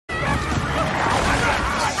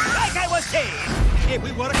If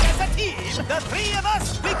we work as a team, the three of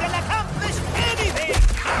us, we can accomplish anything!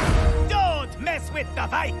 Don't mess with the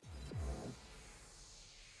fight!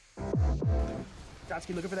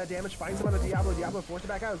 Gotsky looking for that damage, finds him on the Diablo. Diablo forced it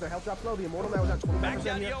back out as their health drops low. The Immortal now is at 25% Back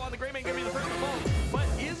down here. Yo on the Greymane, gonna be the first to fall. But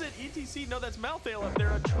is it ETC? No, that's Malthael up there,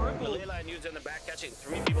 a triple. The Leyline used in the back, catching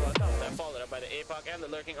 3 people on top of that, followed up by the APOC and the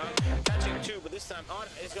Lurking On. Catching 2, but this time On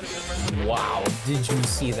is gonna be the first one. Wow, did you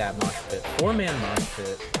see that mosh pit? 4-man mosh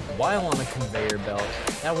pit, while on a conveyor belt.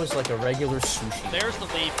 That was like a regular sushi. There's the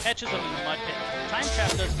lead, catches him in the mud pit. Time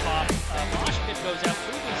trap does pop, mosh pit goes out,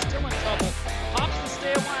 Lugen's still in trouble. Pops to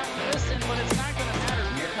stay a while and listen, but it's not gonna matter.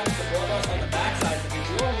 Here comes the Bloodlust on the backside, but the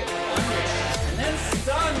duo gets under and then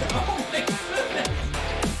stunned. Oh my goodness!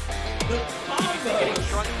 The combo! Getting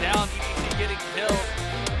shrunk down, ETC getting killed.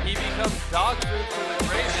 He becomes dog food for the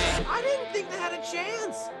Greymane. I didn't think they had a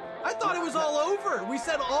chance. I thought it was all over. We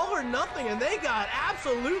said all or nothing, and they got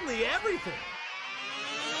absolutely everything.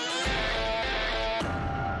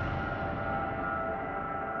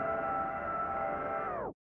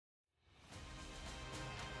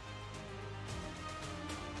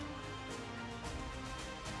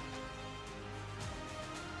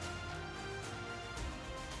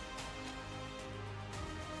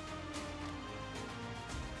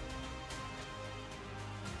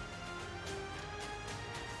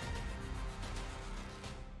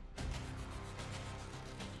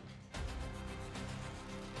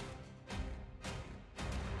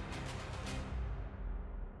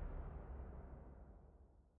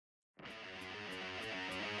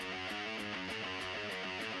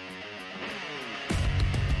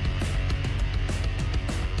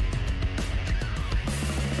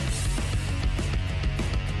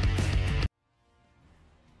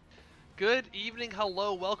 Good evening,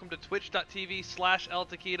 hello, welcome to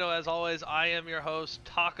twitch.tv/ElTaquito. As always, I am your host,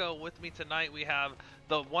 Taco. With me tonight we have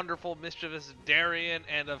the wonderful, mischievous Darien,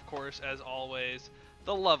 and of course, as always,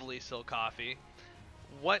 the lovely Silk Coffee.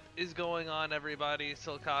 What is going on, everybody?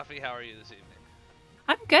 Silk Coffee, how are you this evening?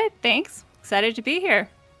 I'm good, thanks. Excited to be here.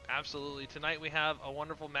 Absolutely. Tonight we have a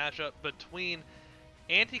wonderful matchup between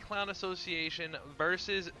Anti-Clown Association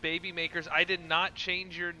versus Baby Makers. I did not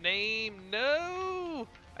change your name, no!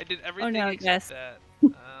 I did everything except that.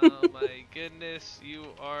 Oh my goodness, you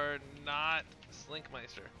are not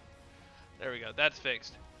Slinkmeister. There we go, that's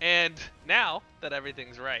fixed. And now that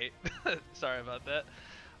everything's right, sorry about that.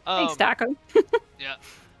 Thanks, Taco. Yeah.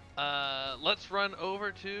 Let's run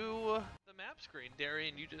over to the map screen.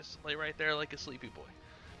 Darien, you just lay right there like a sleepy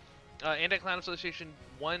boy. Anti-Clown Association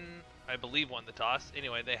I believe won the toss.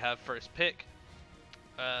 Anyway, they have first pick.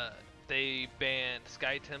 They banned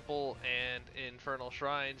Sky Temple and Infernal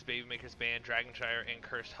Shrines. Baby Makers banned Dragonshire and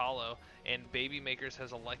Cursed Hollow. And Baby Makers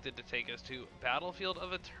has elected to take us to Battlefield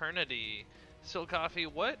of Eternity. Silk Coffee,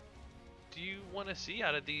 what do you want to see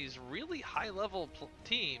out of these really high-level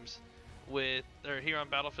teams here on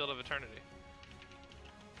Battlefield of Eternity?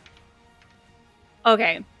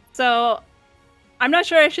 Okay, so I'm not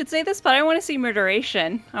sure I should say this, but I want to see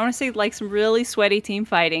murderation. I want to see like some really sweaty team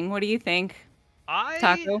fighting. What do you think,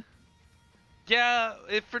 Taco? Yeah,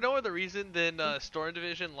 if for no other reason than Storm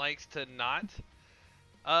Division likes to not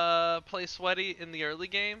play sweaty in the early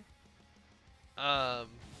game.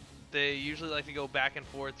 They usually like to go back and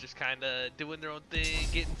forth, just kind of doing their own thing,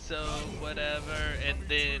 getting soaked, whatever, and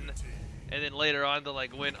then later on to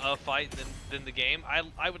like win a fight and then the game.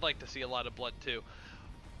 I would like to see a lot of blood too.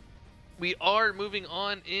 We are moving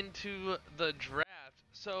on into the draft.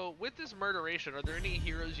 So with this murderation, are there any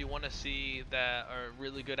heroes you want to see that are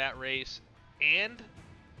really good at race and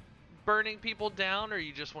burning people down, or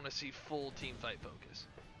you just want to see full team fight focus?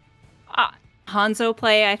 Hanzo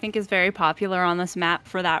play, I think, is very popular on this map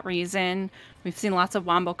for that reason. We've seen lots of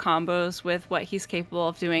wombo combos with what he's capable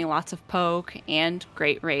of doing, lots of poke and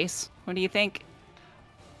great race. What do you think?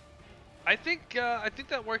 I think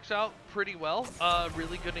that works out pretty well.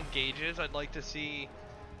 Really good engages. I'd like to see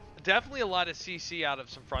definitely a lot of CC out of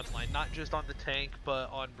some frontline, not just on the tank,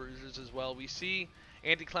 but on bruisers as well. We see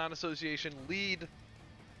Anti-Clown Association lead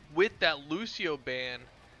with that Lucio ban.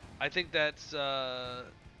 I think that's gonna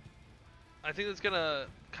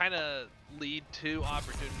kind of lead to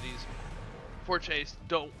opportunities for Chase.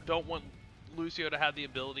 Don't want Lucio to have the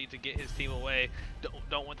ability to get his team away.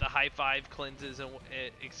 Don't want the high five cleanses and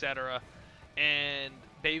etc. And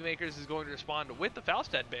Baby Makers is going to respond with the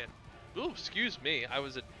Falstad ban. Ooh, excuse me.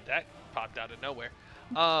 That popped out of nowhere.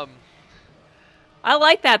 I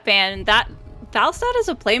like that ban. That Falstad is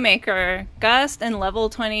a playmaker. Gust and level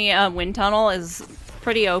 20 Wind Tunnel is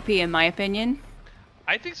pretty OP in my opinion.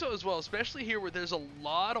 I think so as well, especially here where there's a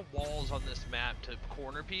lot of walls on this map to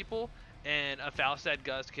corner people, and a Falstad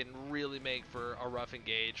Gust can really make for a rough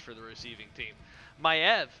engage for the receiving team.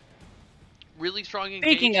 Maev, really strong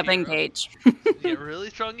engage Speaking of hero. engage. Yeah, really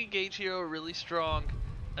strong engage hero, really strong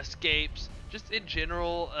escapes. Just in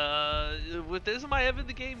general, with this Maev in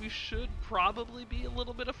the game, you should probably be a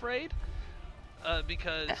little bit afraid,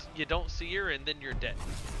 because you don't see her and then you're dead.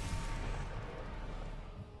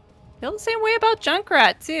 Feel the same way about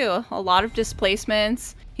Junkrat too. A lot of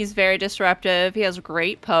displacements. He's very disruptive. He has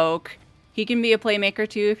great poke. He can be a playmaker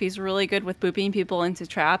too if he's really good with booping people into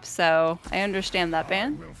traps. So I understand that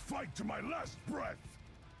ban. I will fight to my last breath.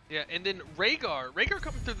 Yeah, and then Rhaegar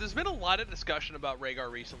coming through. There's been a lot of discussion about Rhaegar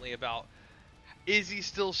recently about, is he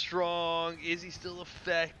still strong? Is he still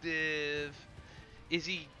effective? Is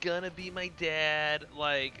he gonna be my dad?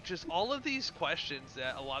 Like, just all of these questions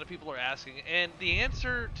that a lot of people are asking, and the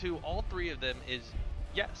answer to all three of them is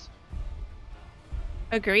yes.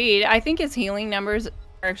 Agreed. I think his healing numbers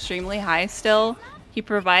are extremely high still. He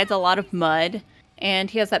provides a lot of mud, and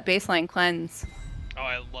he has that baseline cleanse. Oh,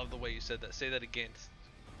 I love the way you said that. Say that again.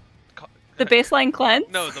 The baseline cleanse?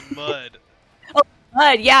 No, the mud. Oh,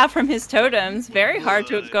 mud, yeah, from his totems. Very hard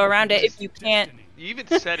to go around it if you can't. You even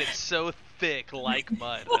said it so thick, like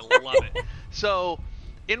mud. I love it. So,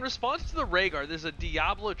 in response to the Rhaegar, there's a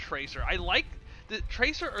Diablo Tracer. I like the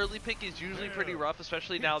Tracer early pick is usually pretty rough,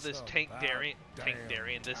 especially now this tank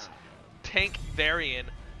variant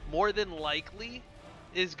more than likely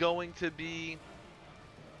is going to be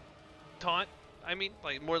taunt. I mean,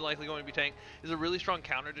 like, more likely going to be tank, is a really strong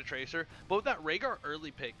counter to Tracer. But with that Rhaegar early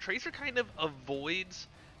pick, Tracer kind of avoids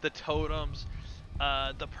the totems.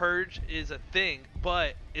 The Purge is a thing,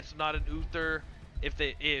 but it's not an Uther. If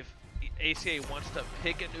ACA wants to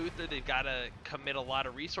pick an Uther, they've got to commit a lot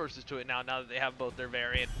of resources to it now that they have both their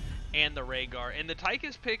variant and the Rhaegar. And the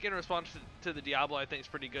Tychus pick in response to the Diablo, I think, is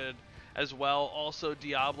pretty good as well. Also,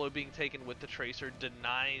 Diablo being taken with the Tracer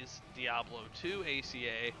denies Diablo to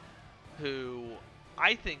ACA, who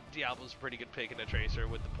I think Diablo's a pretty good pick in a Tracer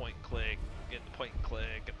with the point and click, get the point and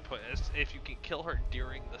click, get the point. If you can kill her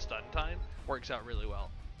during the stun time, works out really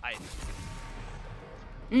well, I think.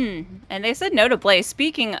 And they said no to Blaze.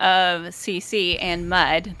 Speaking of CC and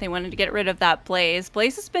Mud, they wanted to get rid of that Blaze.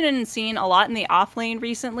 Blaze has been seen a lot in the off lane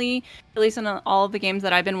recently, at least in all of the games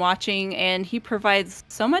that I've been watching, and he provides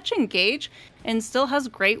so much engage and still has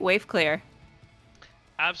great wave clear.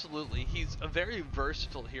 Absolutely. He's a very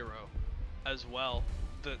versatile hero as well.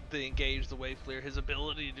 The engage, the wave clear, his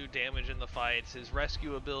ability to do damage in the fights, his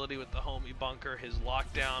rescue ability with the homie bunker, his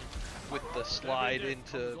lockdown with the slide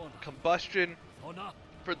into combustion.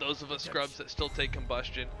 For those of us scrubs that still take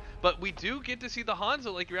combustion. But we do get to see the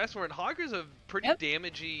Hanzo like you're asking for, and Hogger's a pretty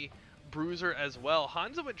damagey bruiser as well.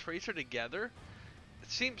 Hanzo and Tracer together,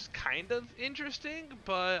 it seems kind of interesting,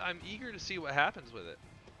 but I'm eager to see what happens with it.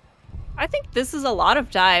 I think this is a lot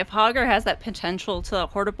of dive. Hogger has that potential to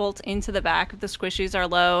Hortibolt into the back if the squishies are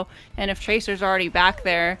low, and if Tracer's already back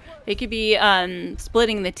there, they could be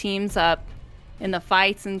splitting the teams up in the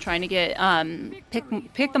fights and trying to get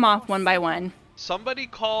pick them off one by one. Somebody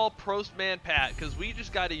call Prostman Pat, because we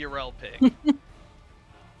just got a Yrel pick.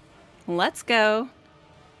 Let's go.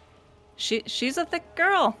 She's a thick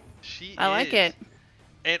girl. I like it.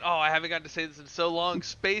 And oh, I haven't gotten to say this in so long.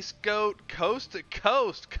 Space Goat, coast to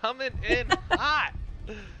coast, coming in hot.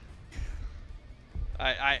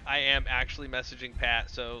 I am actually messaging Pat,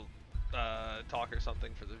 so talk or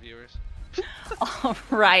something for the viewers. All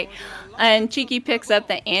right, and Cheeky picks up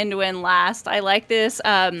the Anduin last. I like this.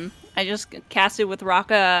 I just casted with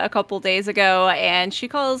Raka a couple days ago, and she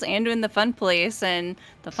calls Anduin the fun place, and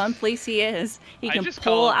the fun place he is. He can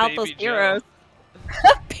pull out those heroes.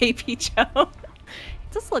 Baby Joe.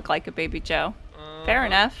 It does look like a Baby Joe. Fair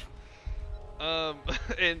enough.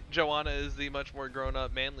 And Joanna is the much more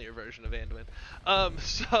grown-up, manlier version of Anduin.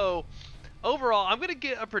 So, overall, I'm going to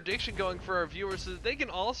get a prediction going for our viewers so that they can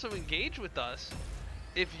also engage with us.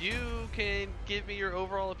 If you can give me your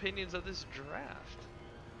overall opinions of this draft.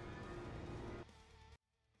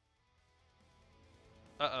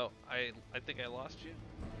 Uh-oh, I think I lost you.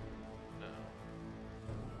 No.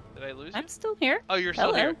 Did I lose you? I'm still here. Oh, you're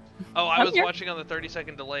still here. Oh, I was watching on the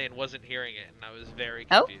 30-second delay and wasn't hearing it, and I was very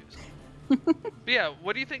confused. But yeah,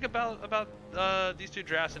 what do you think about these two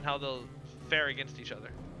drafts and how they'll fare against each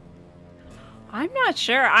other? I'm not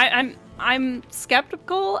sure. I'm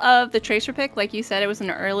skeptical of the Tracer pick. Like you said, it was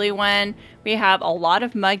an early one. We have a lot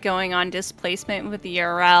of mud going on displacement with the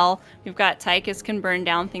URL. We've got Tychus can burn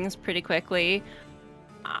down things pretty quickly.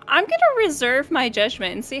 I'm going to reserve my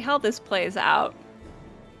judgment and see how this plays out.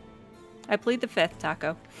 I plead the fifth,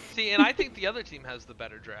 Taco. See, and I think the other team has the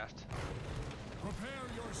better draft.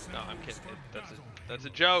 No, I'm kidding. That's a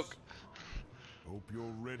joke. Hope you're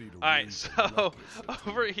ready to Alright, so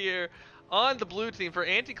over here on the blue team for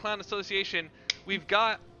Anti-Clown Association, we've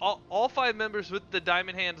got all 5 members with the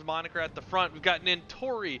Diamond Hands moniker at the front. We've got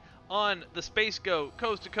Nintori on the Space Goat,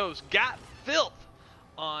 Coast to Coast. Got Filth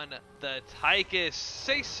on the Tychus.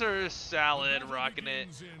 Caesar Salad rocking it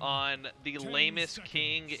on the lamest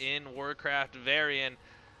king in Warcraft Varian.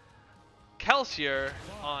 Kelsier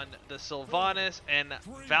on the Sylvanas, and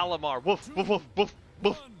Valimar. Woof, woof, woof, woof,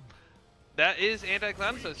 woof. That is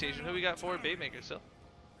Anti-Clown Association. Who we got for Baitmaker still?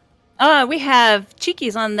 We have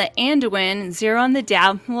Cheekies on the Anduin, Zero on the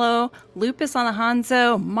Diablo, Lupus on the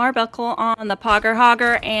Hanzo, Marbuckle on the Pogger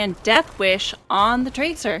Hogger, and Deathwish on the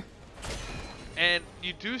Tracer. And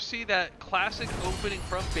you do see that classic opening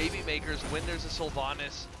from Babymakers when there's a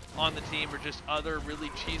Sylvanas on the team or just other really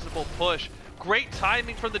cheesable push. Great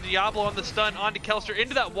timing from the Diablo on the stun onto Kelsier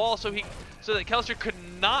into that wall so that Kelsier could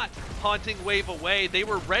not Haunting Wave away. They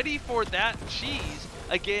were ready for that cheese.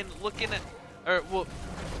 Again, looking at,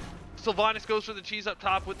 Sylvanas goes for the cheese up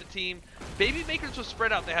top with the team. Babymakers was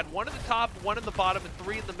spread out. They had 1 at the top, 1 in the bottom, and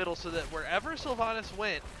 3 in the middle, so that wherever Sylvanas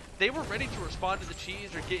went, they were ready to respond to the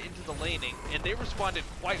cheese or get into the laning, and they responded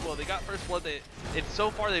quite well. They got first blood, and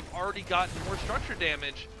so far they've already gotten more structure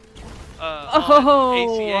damage on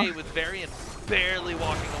ACA, with Varian barely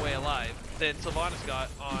walking away alive, than Sylvanas got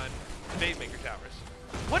on Baitmaker Towers.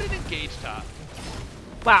 What an engage top.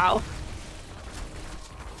 Wow.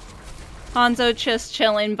 Hanzo just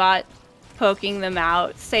chilling, bot poking them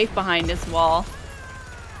out, safe behind his wall.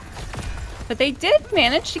 But they did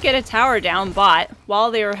manage to get a tower down bot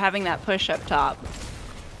while they were having that push up top.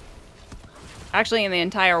 Actually, in the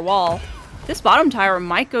entire wall. This bottom tower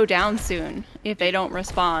might go down soon if they don't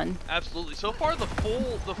respond. Absolutely. So far, the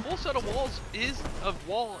full set of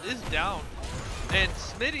walls is down, and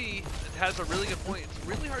Smitty has a really good point. It's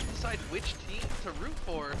really hard to decide which team to root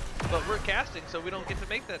for, but we're casting, so we don't get to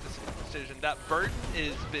make that decision. That burden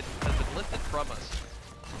has been lifted from us.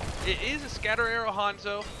 It is a Scatter Arrow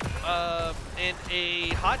Hanzo and a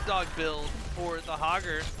Hot Dog build for the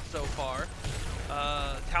Hogger so far.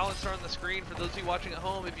 Talents are on the screen for those of you watching at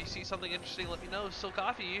home. If you see something interesting, let me know. So,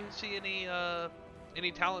 Coffee, you see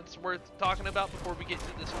any talents worth talking about before we get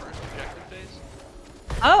into this first objective phase?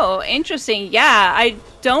 Oh, interesting. Yeah, I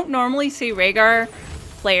don't normally see Rhaegar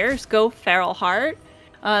players go Feral Heart.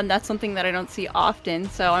 That's something that I don't see often,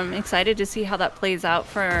 so I'm excited to see how that plays out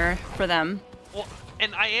for them. Well,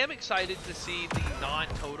 and I am excited to see the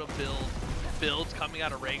non-Totem builds coming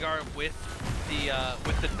out of Rhaegar with the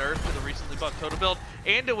nerf to the recently buffed Totem build.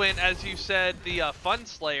 Anduin, as you said, the Fun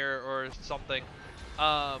Slayer or something,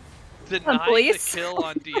 denied the kill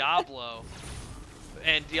on Diablo.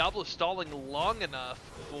 And Diablo stalling long enough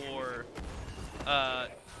for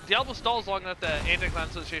Diablo stalls long enough that Anti-Clown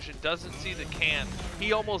Association doesn't see the can.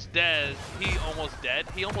 He almost dies,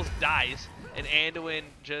 and Anduin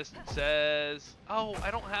just says, "Oh, I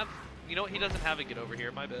don't have." You know what? He doesn't have a get over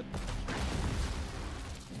here. My bad.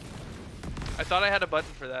 I thought I had a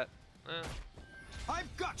button for that.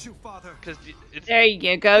 I've got you, father. There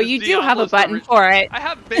you go. You do have a button for it. I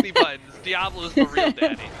have many buttons. Diablo's the real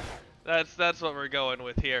daddy. That's what we're going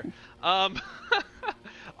with here.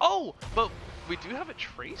 Oh, but we do have a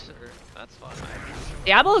Tracer. That's fun.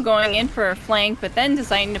 Diablo going in for a flank, but then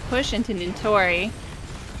deciding to push into Nintori.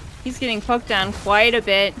 He's getting poked down quite a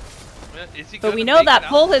bit. But we know that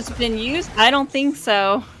pull has been used. I don't think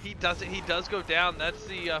so. He does go down. That's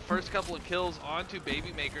the first couple of kills onto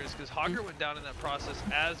Babymakers, because Hogger went down in that process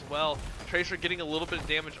as well. Tracer getting a little bit of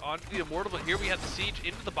damage onto the Immortal, but here we have the siege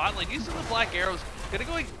into the bot lane. Using the Black Arrows, gonna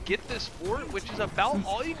go and get this fort, which is about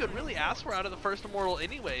all you could really ask for out of the first Immortal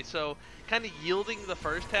anyway. So kind of yielding the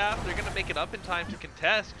first half. They're gonna make it up in time to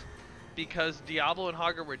contest, because Diablo and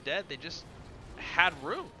Hogger were dead. They just had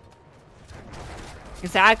room.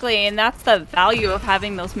 Exactly, and that's the value of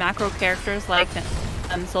having those macro characters like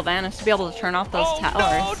Sylvanas to be able to turn off those towers.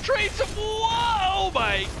 Oh no, Tracer! Oh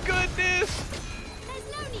my goodness!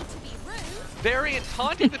 There's no need to be rude. Varian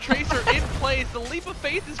taunting the Tracer in place. The Leap of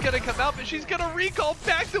Faith is gonna come out, but she's gonna recall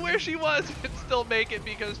back to where she was and still make it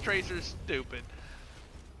because Tracer's stupid.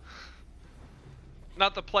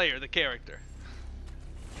 Not the player, the character.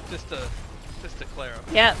 Just to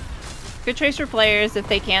clarify. Yep. Good Tracer players, if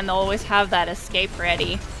they can, they'll always have that escape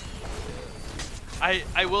ready.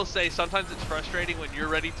 I will say, sometimes it's frustrating when you're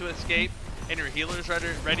ready to escape and your healer's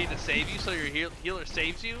ready to save you, so your healer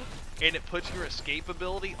saves you, and it puts your escape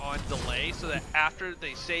ability on delay, so that after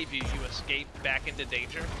they save you, you escape back into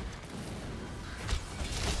danger.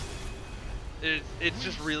 It's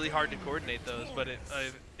just really hard to coordinate those, but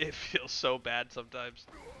it feels so bad sometimes.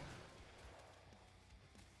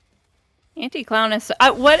 Anti-Clown is...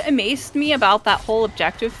 what amazed me about that whole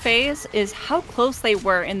objective phase is how close they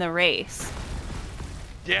were in the race.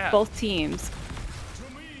 Yeah. Both teams.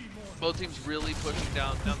 Both teams really pushing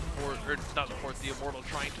down the fort, or not the fort, the Immortal,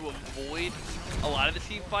 trying to avoid a lot of the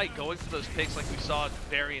team fight, going for those picks like we saw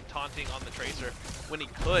Darien taunting on the Tracer when he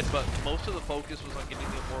could, but most of the focus was on getting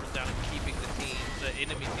the Immortal down and keeping the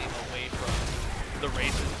enemy team away from the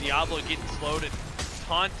races. Diablo getting slowed and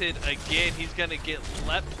taunted again. He's gonna get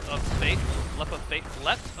leap of faith.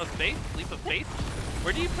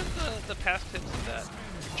 Where do you put the past tense of that?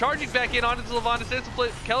 Charging back in onto Levana, says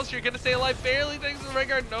Kellis, you're gonna stay alive barely thanks to the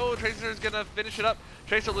Rengar. No, Tracer's gonna finish it up.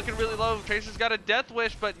 Tracer looking really low. Tracer's got a death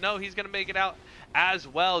wish, but no, he's gonna make it out as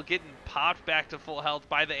well, getting popped back to full health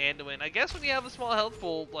by the Anduin. I guess when you have a small health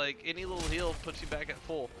pool, like any little heal puts you back at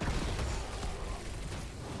full.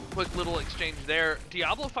 Quick little exchange there.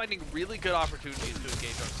 Diablo finding really good opportunities to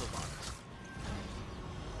engage on Sylvanas.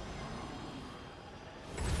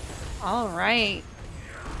 All right.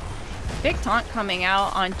 Big taunt coming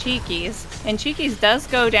out on Cheekies. And Cheekies does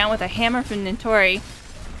go down with a hammer from Nintori.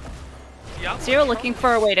 Yep. Zero looking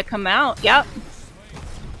for a way to come out. Yep.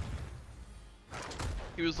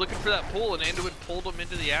 He was looking for that pull and Anduin pulled him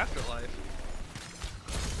into the afterlife.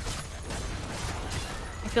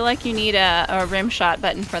 I feel like you need a rim shot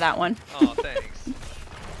button for that one. Oh, thanks.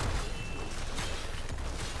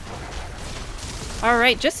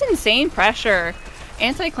 Alright, just insane pressure.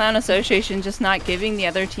 Anti-Clown Association just not giving the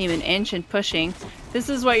other team an inch and pushing. This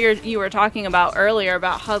is what you were talking about earlier,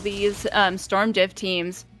 about how these Storm Div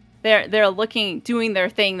teams, they're doing their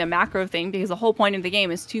thing, the macro thing, because the whole point of the game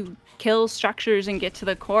is to kill structures and get to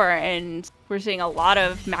the core, and we're seeing a lot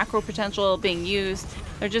of macro potential being used.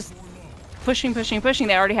 They're just pushing.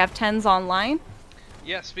 They already have 10s online.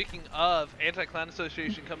 Yeah, speaking of Anti-Clown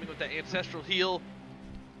Association coming with that Ancestral Heal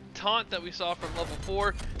taunt that we saw from level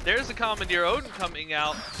 4, there's a Commandeer Odin coming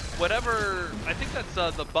out. Whatever, I think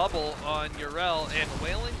that's the bubble on Yrel and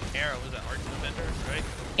Wailing Arrow. Was that Ardent Defender, right?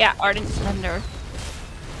 Yeah, Ardent Defender.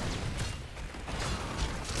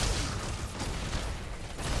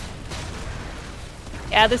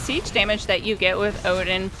 Yeah, the siege damage that you get with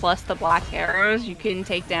Odin plus the black arrows, you can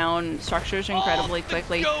take down structures incredibly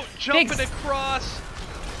quickly. Goat jumping across.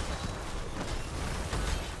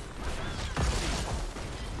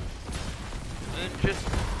 And just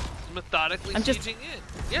methodically sieging in.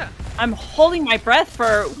 Yeah. I'm holding my breath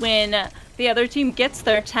for when the other team gets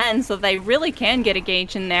their 10 so they really can get a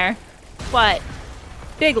gauge in there. But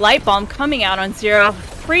big light bomb coming out on Zero.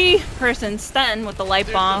 3-person stun with the light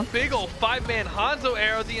bomb. Big old 5-man Hanzo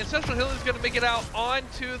arrow. The Ancestral Healer is going to make it out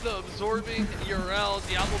onto the absorbing Yrel.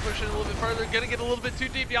 Diablo pushing a little bit further. Going to get a little bit too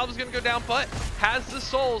deep. Diablo's going to go down, but has the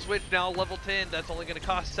souls, which now level 10. That's only going to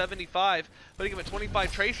cost 75. Putting him at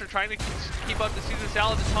 25. Tracer trying to keep up the Caesar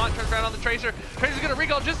Salad. The taunt turns around on the Tracer. Tracer's going to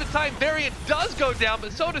recall just in time. Variant does go down,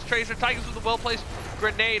 but so does Tracer. Tigers with a well-placed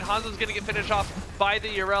grenade. Hanzo's going to get finished off by the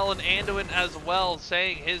Yrel and Anduin as well,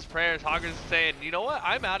 saying his prayers. Hogger's saying, you know what?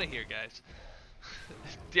 I'm out of here, guys.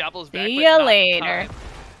 Diablo's back. See you later.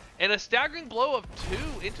 And a staggering blow of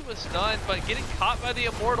 2 into a stun, but getting caught by the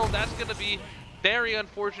Immortal, that's going to be very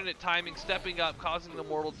unfortunate timing, stepping up, causing the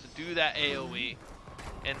Immortal to do that AoE.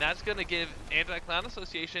 And that's going to give Anti-Clown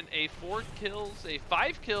Association a 5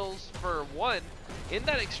 kills for 1 in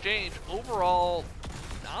that exchange. Overall,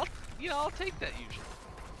 I'll take that usually.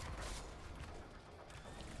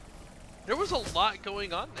 There was a lot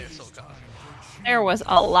going on there, Silkov. There was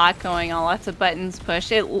a lot going on, lots of buttons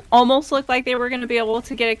pushed. It almost looked like they were going to be able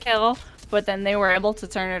to get a kill, but then they were able to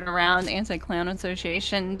turn it around. Anti-Clown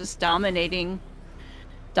Association just dominating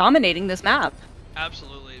this map.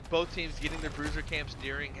 Absolutely. Both teams getting their bruiser camps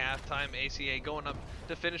during halftime. ACA going up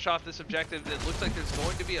to finish off this objective. It looks like there's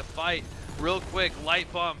going to be a fight real quick.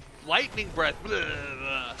 Light bomb, lightning breath, blah,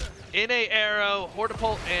 blah. NA arrow,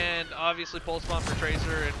 Hortipult, and obviously pulse bomb for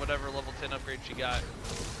Tracer and whatever level 10 upgrade she got.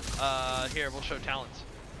 Here, we'll show talents.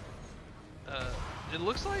 It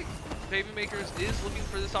looks like Baby Makers is looking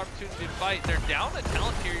for this opportunity to fight. They're down a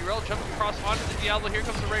talent here. Yrel jumping across onto the Diablo. Here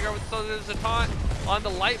comes the Rhaegar with there's a taunt on the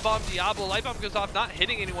light bomb Diablo. Light bomb goes off, not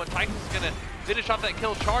hitting anyone. Titan's gonna finish off that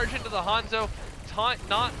kill. Charge into the Hanzo. Taunt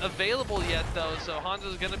not available yet though, so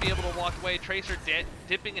Hanzo's gonna be able to walk away. Tracer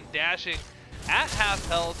dipping and dashing at half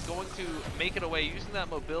health, going to make it away using that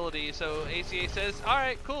mobility. So ACA says, all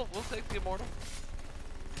right, cool, we'll take the Immortal.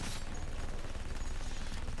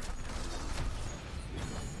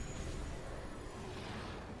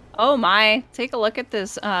 Oh my, take a look at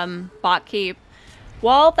this bot keep.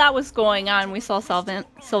 while that was going on, we saw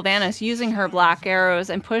Sylvanas using her black arrows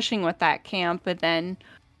and pushing with that camp, but then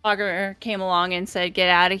Augur came along and said, get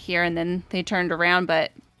out of here, and then they turned around,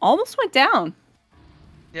 but almost went down.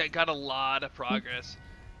 Yeah, it got a lot of progress.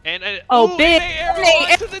 And oh, big arrow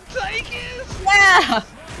onto the Tychus! Yeah!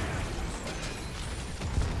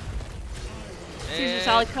 Caesar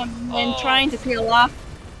Salad coming in, trying to peel off.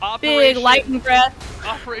 Big lightning breath.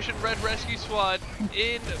 Operation Red Rescue Squad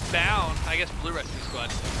inbound. I guess Blue Rescue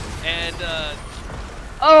Squad. And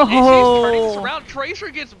AC's turning this around. Tracer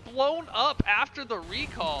gets blown up after the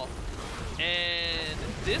recall. And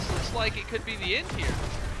this looks like it could be the end here.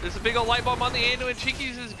 There's a big old light bomb on the Anu, and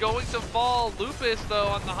Cheekies is going to fall. Lupus, though,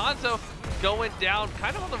 on the Hanzo, going down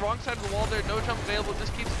kind of on the wrong side of the wall there. No jump available.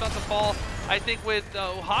 Just keeps about to fall. I think with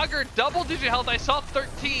Augur, double-digit health. I saw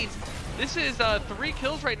 13. This is 3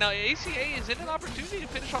 kills right now. ACA is in an opportunity to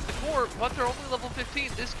finish off the core, but they're only level 15.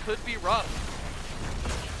 This could be rough.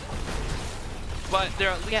 But they're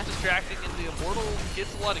at least distracting, and the Immortal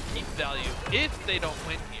gets a lot of keep value if they don't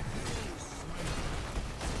win here.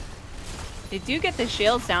 They do get the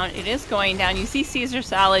shields down. It is going down. You see Caesar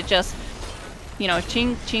Salad just, you know,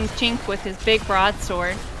 chink, chink, chink with his big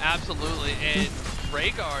broadsword. Absolutely. And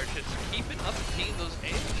Rhaegar just keeping up the team. Those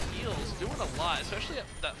AoE heals doing a lot, especially at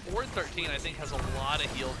that 4 and 13, I think has a lot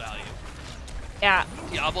of heal value. Yeah.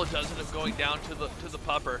 Diablo does end up going down to the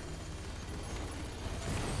pupper.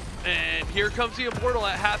 And here comes the Immortal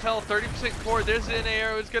at half health, 30% core. There's an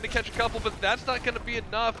arrow. It's going to catch a couple, but that's not going to be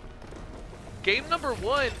enough. Game number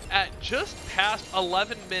 1 at just past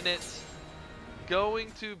 11 minutes,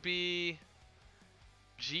 going to be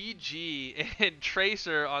GG, and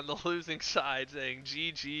Tracer on the losing side saying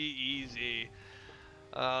GG easy.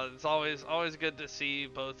 It's always good to see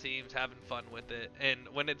both teams having fun with it, and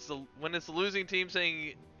when it's the losing team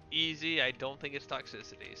saying easy, I don't think it's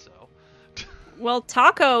toxicity. So. Well,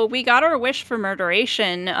 Taco, we got our wish for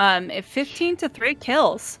murderation. 15 to 3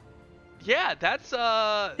 kills. Yeah, that's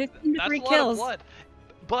 15 to 3 a lot kills. of blood.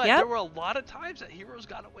 But there were a lot of times that heroes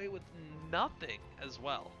got away with nothing as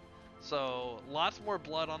well. So lots more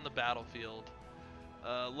blood on the battlefield.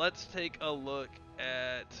 Let's take a look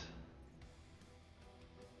at.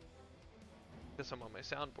 Guess I'm on my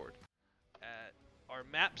soundboard. At our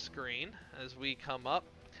map screen as we come up.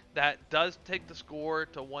 That does take the score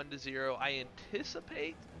to 1-0. I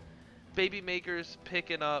anticipate Baby Makers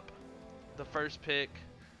picking up the first pick.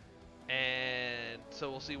 And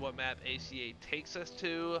so we'll see what map ACA takes us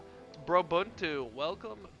to. Brobuntu,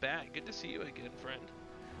 welcome back. Good to see you again, friend.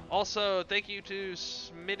 Also, thank you to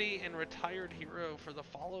Smitty and Retired Hero for the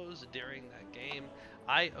follows during that game.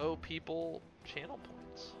 I owe people channel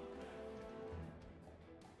points.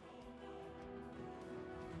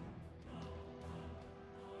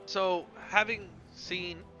 So, having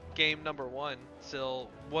seen game number 1,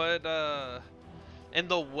 Sil, what and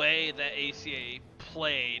the way that ACA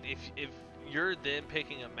played, if you're then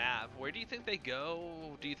picking a map, where do you think they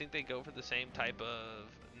go? Do you think they go for the same type of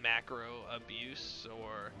macro abuse,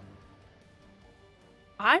 or?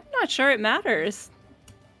 I'm not sure it matters.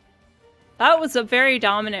 That was a very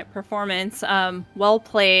dominant performance. Well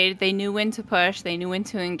played. They knew when to push. They knew when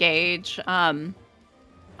to engage. I'm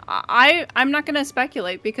not going to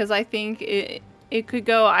speculate because I think it could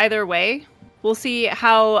go either way. We'll see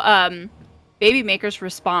how Baby Makers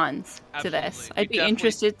responds to this. I'd be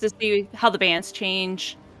interested to see how the bans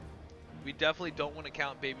change. We definitely don't want to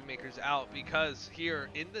count Baby Makers out because here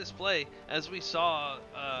in this play, as we saw,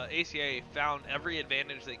 ACA found every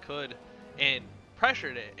advantage they could and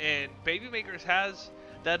pressured it. And Baby Makers has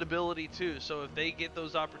that ability too. So if they get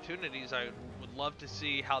those opportunities, I would love to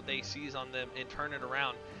see how they seize on them and turn it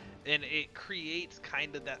around. And it creates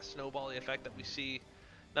kind of that snowball effect that we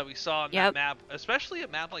saw on that map, especially a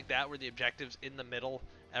map like that where the objective's in the middle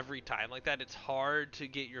every time like that. It's hard to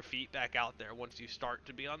get your feet back out there once you start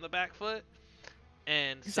to be on the back foot.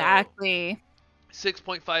 And exactly. So,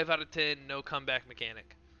 6.5 out of 10, no comeback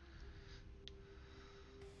mechanic.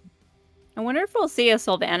 I wonder if we'll see a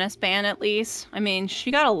Sylvanas ban at least. I mean,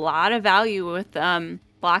 she got a lot of value with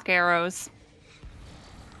black arrows.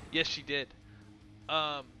 Yes, she did.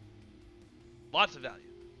 Lots of value.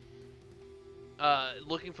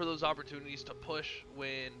 Looking for those opportunities to push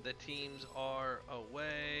when the teams are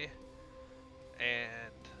away,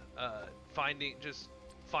 and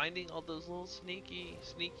finding all those little sneaky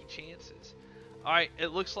chances. All right, it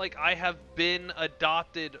looks like I have been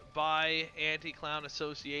adopted by Anti-Clown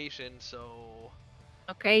Association, so.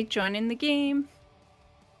 Okay, joining the game.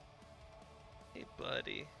 Hey,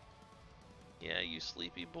 buddy. Yeah, you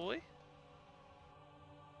sleepy boy?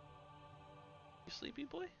 You sleepy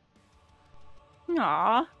boy?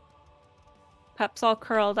 Aw. Pep's all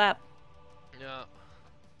curled up. Yeah.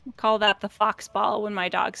 Call that the fox ball when my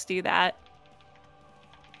dogs do that.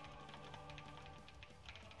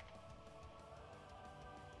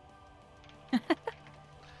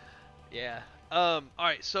 Yeah.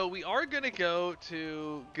 Alright, so we are gonna go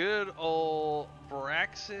to good old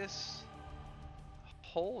Braxis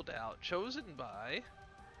Holdout, chosen by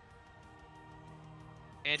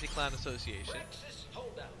Anti-Clown Association.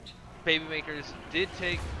 Baby Makers did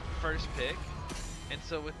take first pick, and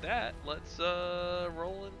so with that, let's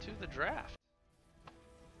roll into the draft.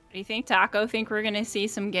 What do you think, Taco? Think we're gonna see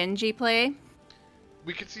some Genji play?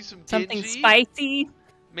 We could see some Something Genji, spicy?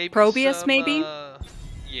 maybe Probius, some, maybe?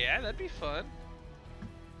 Yeah, that'd be fun.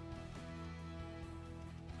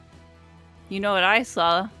 You know what I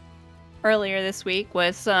saw earlier this week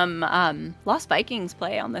was some Lost Vikings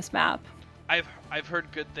play on this map. I've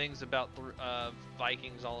heard good things about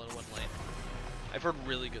Vikings all in one lane. I've heard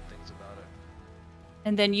really good things about it.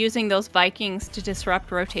 And then using those Vikings to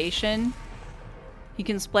disrupt rotation. You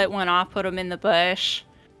can split one off, put them in the bush.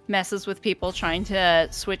 Messes with people trying to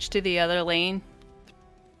switch to the other lane.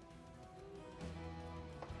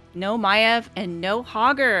 No Maiev and no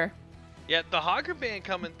Hogger. Yeah, the Hogger ban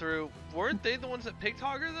coming through. Weren't they the ones that picked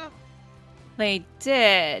Hogger though? They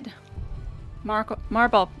did.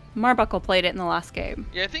 Marbuckle played it in the last game.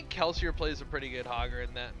 Yeah, I think Kelsier plays a pretty good Hogger,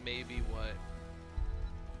 and that may be what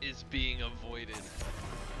is being avoided.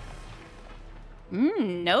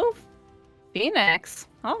 No Phoenix.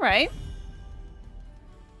 All right.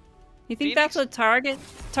 You think Phoenix, that's a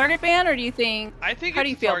target ban, or do you think? I think how it's do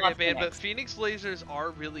you a feel target about ban, Phoenix? but Phoenix lasers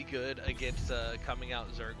are really good against coming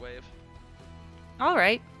out Zergwave. All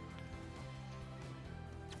right.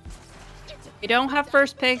 You don't have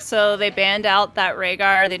first pick, so they banned out that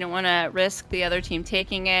Rhaegar. They didn't want to risk the other team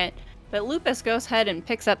taking it. But Lupus goes ahead and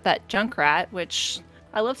picks up that Junkrat, which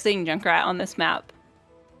I love seeing Junkrat on this map.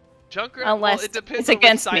 Junkrat, Unless well, it depends it's on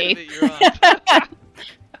against which side me. of it you're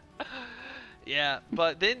on. Yeah,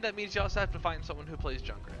 but then that means you also have to find someone who plays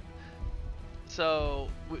Junkrat. So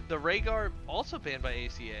the Rhaegar also banned by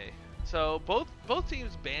ACA. So both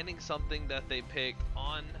teams banning something that they picked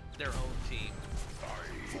on their own team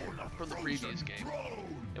from the previous game.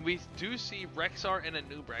 And we do see Rexar and a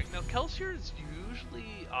Nubrak. Now Kelsier is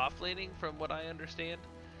usually offlaning, from what I understand,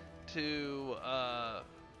 to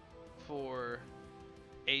for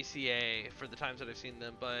ACA for the times that I've seen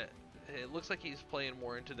them, but it looks like he's playing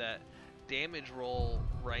more into that damage role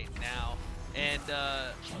right now. And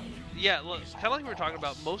yeah, look, kind of like we were talking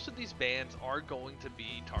about, most of these bans are going to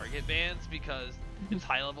be target bans because it's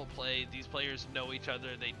high level play. These players know each other,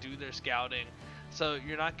 they do their scouting, so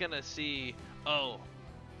you're not gonna see, oh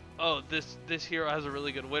this hero has a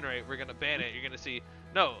really good win rate, we're gonna ban it. You're gonna see,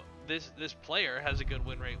 no, this player has a good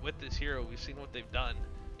win rate with this hero, we've seen what they've done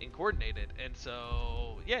in coordinated, and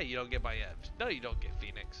so yeah, you don't get Maiev, no, you don't get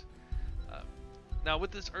Phoenix. Now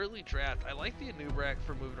with this early draft, I like the Anubrak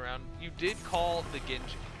for moving around. You did call the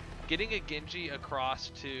Genji. Getting a Genji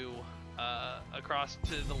across to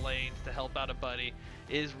the lanes to help out a buddy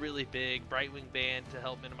is really big. Brightwing ban to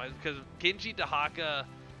help minimize, because Genji, Dahaka,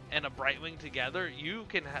 and a Brightwing together, you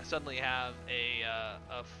can suddenly have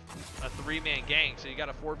a three-man gang. So you got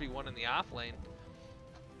a 4v1 in the off lane.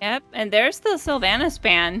 Yep, and there's the Sylvanas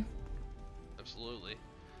ban. Absolutely.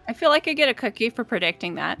 I feel like I get a cookie for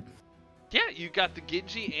predicting that. Yeah, you got the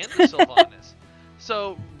Genji and the Sylvanas.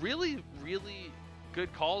 So really, really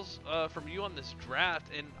good calls from you on this draft,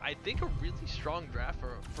 and I think a really strong draft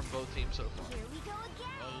from both teams so far.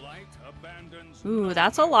 Ooh,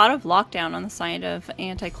 that's a lot of lockdown on the side of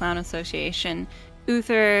Anti-Clown Association.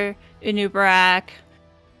 Uther, Anubrak.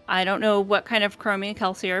 I don't know what kind of Chromie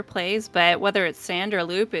Kelsier plays, but whether it's Sand or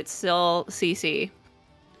Loop, it's still CC.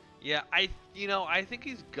 Yeah, I think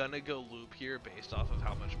he's gonna go Loop here based off of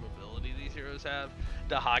how much mobility these heroes have.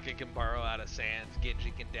 Dahaka can burrow out of Sands,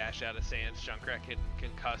 Genji can dash out of Sands, Junkrat can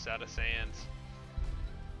cuss out of Sands.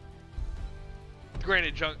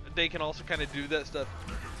 Granted, they can also kind of do that stuff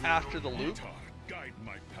after the loop.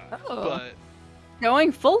 Oh. But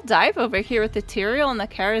Going full dive over here with the Tyrael and the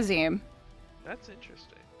Karazim. that's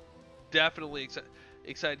interesting. Definitely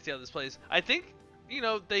excited to see how this plays. I think,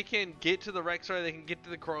 they can get to the Rexar, they can get to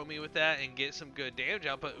the Chromie with that and get some good damage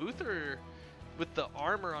out, but Uther with the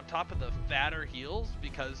armor on top of the fatter heals,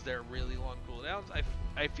 because they're really long cooldowns,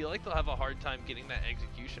 I feel like they'll have a hard time getting that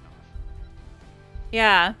execution off.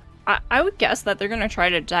 Yeah, I would guess that they're going to try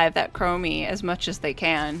to dive that Chromie as much as they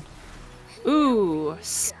can. Ooh,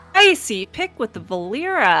 spicy pick with the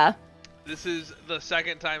Valera. This is the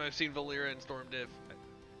second time I've seen Valera in Storm Div.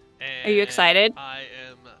 And Are you excited? I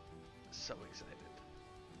am so excited.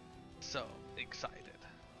 So excited.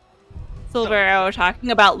 Silver Arrow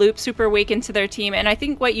talking about Loop super weak into their team, and I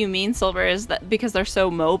think what you mean, Silver, is that because they're so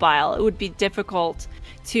mobile, it would be difficult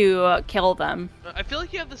to kill them. I feel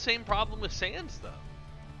like you have the same problem with Sands, though.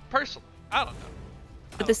 Personally, I don't know.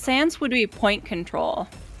 But the Sands would be point control.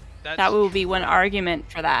 That would be one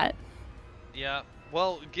argument for that. Yeah.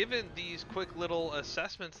 Well, given these quick little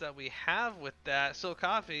assessments that we have with that, so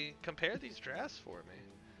Coffee, compare these drafts for me.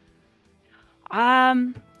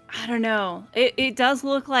 I don't know. It does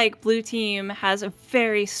look like Blue Team has a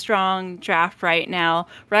very strong draft right now.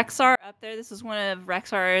 Rexar up there. This is one of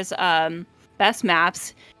Rexar's best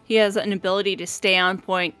maps. He has an ability to stay on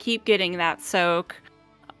point, keep getting that soak.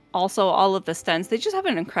 Also, all of the stuns. They just have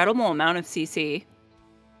an incredible amount of CC.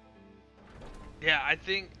 Yeah, I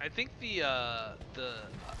think the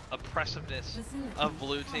oppressiveness of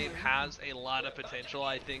Blue Team has a lot of potential.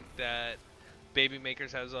 I think that Baby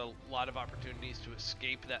Makers has a lot of opportunities to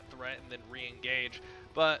escape that threat and then re-engage.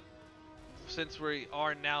 But since we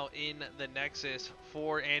are now in the Nexus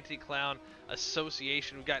for Anti-Clown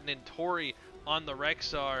Association, we've got Nintori on the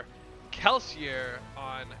Rexar, Kelsier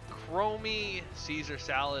on Chromie, Caesar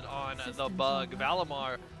Salad on the Bug,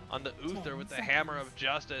 Valimar on the Uther with the Hammer of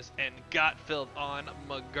Justice, and Got-Filled on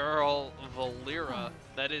Magirl Valera.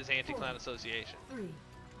 That is Anti-Clown Association. 3,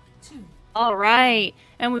 2. All right,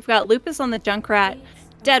 and we've got Lupus on the Junkrat,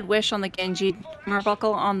 Dead Wish on the Genji,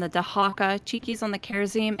 Marbuckle on the Dahaka, Cheekies on the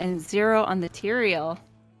Kerazim, and Zero on the Tyrael.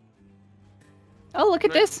 Oh, look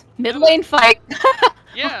at this mid lane fight.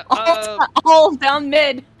 Yeah, all down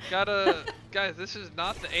mid. Guys, this is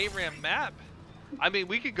not the ARAM map. I mean,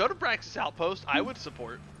 we could go to Praxis Outpost. I would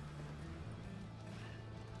support.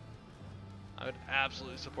 I would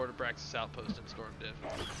absolutely support a Praxis Outpost in Storm Div.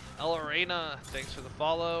 El Arena, thanks for the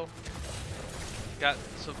follow. Got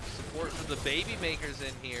some support for the Baby Makers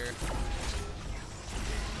in here.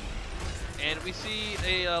 And we see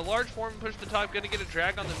a large form push to the top, going to get a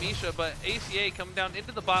drag on the Misha, but ACA coming down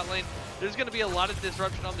into the bot lane. There's going to be a lot of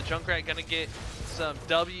disruption on the Junkrat, going to get some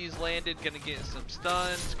W's landed, going to get some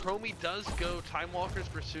stuns. Chromie does go Time Walker's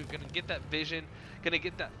Pursuit, going to get that vision, going to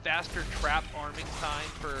get that faster trap arming time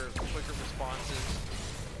for quicker responses.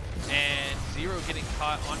 And Zero getting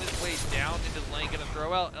caught on his way down into the lane, going to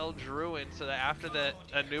throw out El Druin so that after the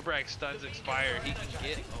Nubrak stuns expire, he can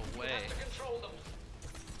get away.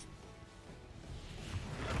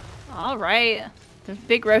 All right. There's a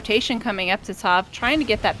big rotation coming up to top, trying to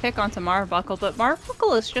get that pick onto Marbuckle, but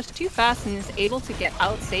Marbuckle is just too fast and is able to get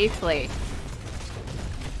out safely.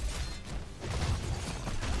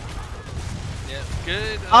 Yeah,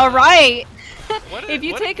 good. All right. If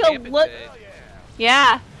you take a look,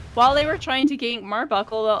 yeah, while they were trying to gank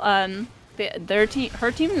Marbuckle,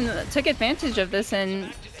 her team took advantage of this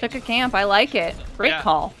and took a camp. I like it. Great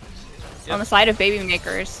call on the side of Baby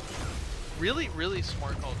Makers. Really, really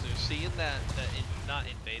smart call too. Seeing not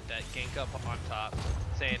invade, that gank up on top,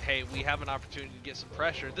 saying, hey, we have an opportunity to get some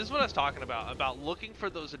pressure. This is what I was talking about looking for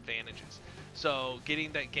those advantages. So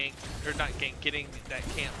getting that gank, or not gank, getting that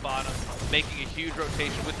camp bottom, making a huge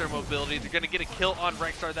rotation with their mobility. They're going to get a kill on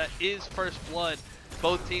Rexar. That is first blood.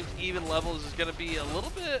 Both teams even levels. Is going to be a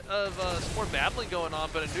little bit of some more battling going on,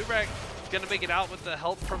 but a Nubrak is going to make it out with the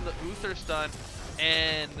help from the Uther stun.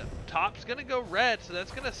 And top's going to go red, so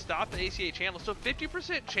that's going to stop the ACA channel. So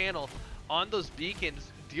 50% channel on those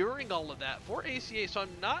beacons during all of that for ACA. So I'm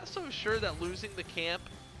not so sure that losing the camp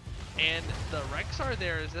and the Rexar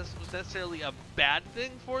there is necessarily a bad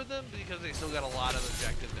thing for them, because they still got a lot of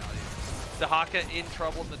objective value. The Haka in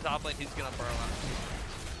trouble in the top lane, he's going to burrow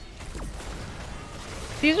out.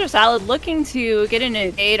 Caesar Salad looking to get an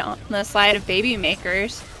invade on the side of Baby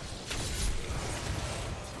Makers.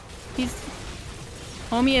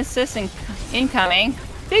 Homie assist incoming.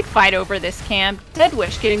 Big fight over this camp. Dead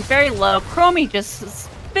Wish getting very low. Chromie just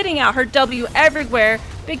spitting out her W everywhere.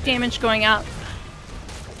 Big damage going out.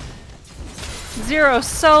 Zero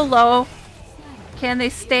so low. Can they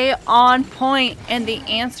stay on point? And the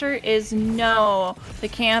answer is no. The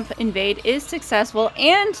camp invade is successful,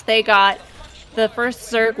 and they got the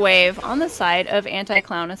first Zerg wave on the side of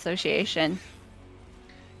Anti-Clown Association.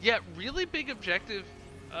 Yeah, really big objective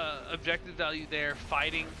value there,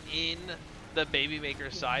 fighting in the Baby Maker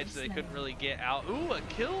side, so they couldn't really get out. Ooh, a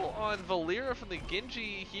kill on Valera from the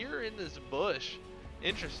Genji here in this bush.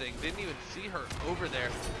 Interesting, didn't even see her over there.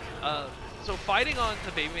 So fighting on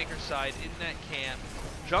the Baby Maker side in that camp,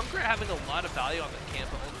 Junkrat having a lot of value on the camp,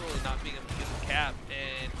 but ultimately not being able to get the cap,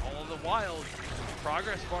 and all the while,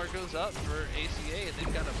 progress bar goes up for ACA, and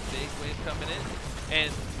they've got a big wave coming in.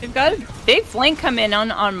 And they've got a big flank come in on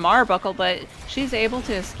Marbuckle, but she's able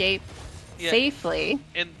to escape safely.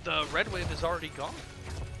 And the red wave is already gone.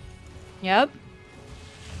 Yep.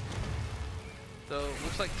 So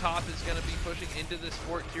looks like top is going to be pushing into this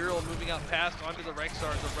fort. Tyrael moving out past onto the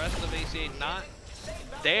Rexar. The rest of ACA not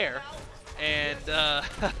there. And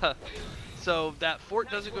so that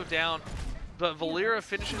fort doesn't go down. But Valera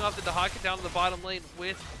finishing off the Dahaka down to the bottom lane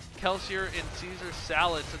with Kelsier and Caesar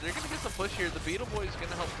Salad. So they're going to get some push here. The Beetle Boy is going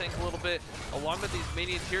to help tank a little bit along with these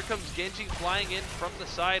minions. Here comes Genji flying in from the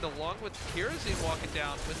side along with Kerosene walking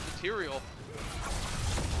down with the Tyrael.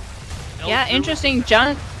 Yeah, interesting.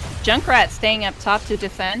 Junkrat staying up top to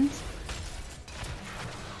defend.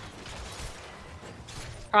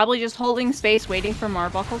 Probably just holding space, waiting for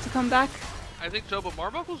Marbuckle to come back. I think so, but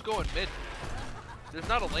Marbuckle's going mid. There's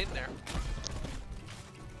not a lane there.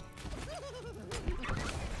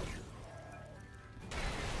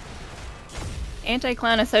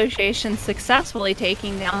 Anti-Clan Association successfully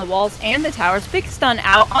taking down the walls and the towers. Big stun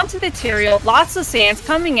out onto the Tyrael. Lots of sands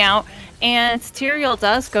coming out, and Tyrael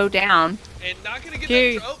does go down. And not going to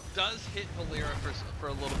get that. Oh, does hit Valera for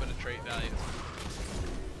a little bit of trait value.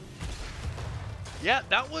 Yeah,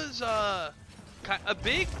 that was a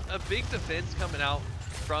big defense coming out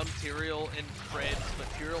from Tyrael and friends, but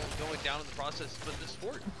Tyrael going down in the process. But this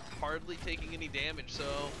fort hardly taking any damage, so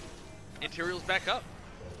and Tyrael's back up.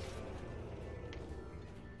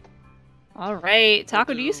 All right,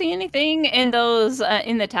 Taco, do you see anything in those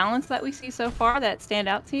in the talents that we see so far that stand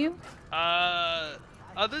out to you?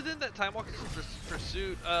 Other than that Time Walker's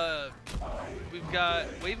Pursuit, we've got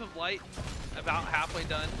Wave of Light about halfway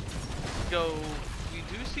done. We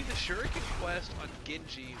do see the Shuriken quest on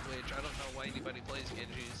Genji, which I don't know why anybody plays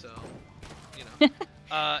Genji, so, you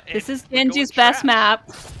know. This is Genji's best map,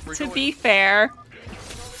 to be fair.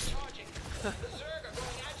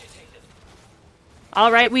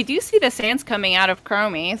 All right, we do see the sands coming out of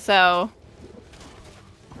Chromie, so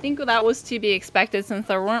I think that was to be expected since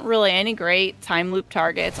there weren't really any great time loop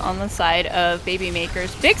targets on the side of Baby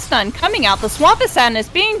Makers. Big stun coming out. The Swamp of Sadness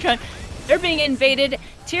they're being invaded.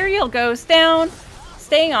 Tyrael goes down,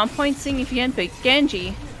 staying on point significant, but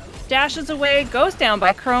Genji dashes away, goes down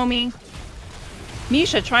by Chromie.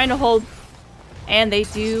 Misha trying to hold, and they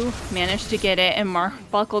do manage to get it, and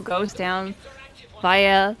Marbuckle goes down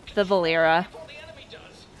via the Valera.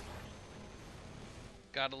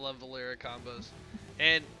 Gotta love Valera combos.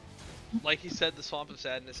 And like he said, the Swamp of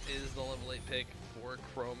Sadness is the level 8 pick for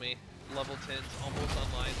Chromie. Level 10's almost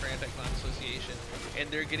online for Anti-Clan Association. And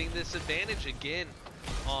they're getting this advantage again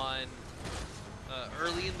on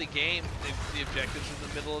early in the game. The objectives in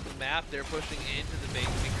the middle of the map, they're pushing into the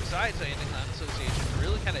Baby Maker side, so Anti-Clan Association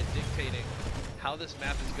really kind of dictating how this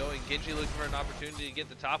map is going. Genji looking for an opportunity to get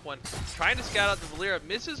the top one. Trying to scout out the Valera.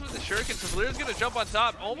 Misses with the Shuriken, so Valera's going to jump on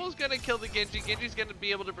top. Almost going to kill the Genji. Genji's going to be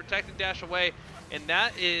able to protect and dash away. And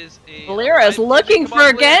that is a... Valera is looking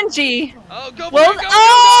for Genji. Oh, go well, go,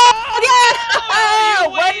 yeah!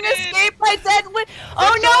 What an escape by Deadwood.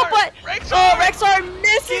 Oh, no, but... Rexar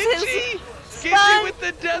misses his... Genji with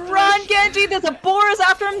the Death Run, Wish. Genji. There's a Boris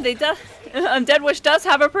after him. Dead Wish does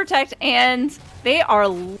have a protect, and they are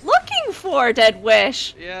looking for Dead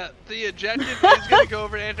Wish. Yeah, the objective is going to go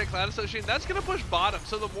over to Anti-Clan Association. That's going to push bottom,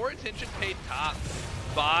 so the more attention paid top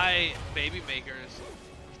by Baby Makers,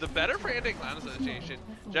 the better for Anti-Clan Association.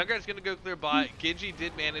 Junkrat's going to go clear bot. Genji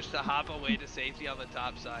did manage to hop away to safety on the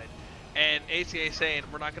top side. And ACA saying,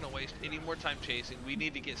 we're not going to waste any more time chasing. We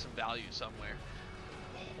need to get some value somewhere.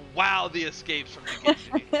 Wow, the escapes from the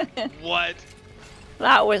Genji. What?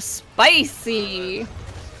 That was spicy.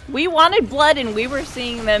 We wanted blood, and we were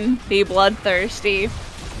seeing them be bloodthirsty.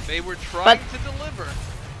 They were trying to deliver.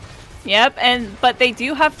 Yep, but they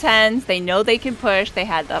do have 10s. They know they can push. They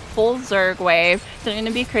had the full Zerg wave. They're going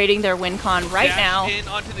to be creating their win con right now. In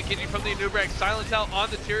onto the Genji from the Anubrex. Silence out on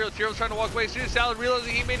the Tyrael. Tyrael's trying to walk away. Caesar Salad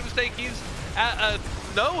realizing he made a mistake. He's at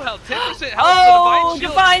no health, 10% health. Oh,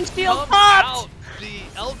 Divine Shield popped! Out. The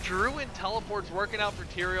Elf Druid teleport's working out for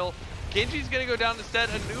Tyrael. Genji's going to go down instead.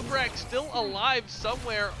 Anubrex still alive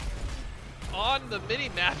somewhere on the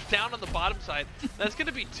mini-map down on the bottom side. That's going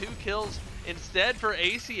to be 2 kills instead for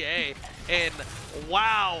ACA. And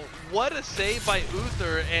wow, what a save by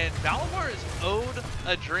Uther. And Valimar is owed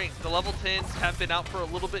a drink. The level 10s have been out for a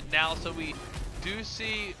little bit now, so we do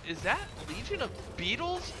see, is that Legion of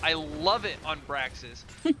Beetles? I love it on Braxis.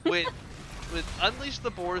 With Unleash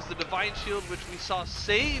the Boars, the Divine Shield, which we saw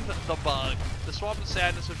save the bug, the Swamp of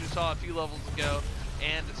Sadness, which we saw a few levels ago,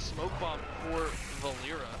 and Smoke Bomb for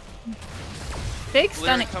Valera. Big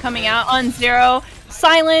stun coming out on 0.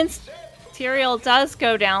 Silence. Tyrael does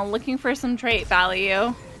go down, looking for some trait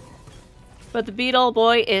value. But the Beetle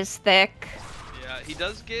Boy is thick. Yeah, he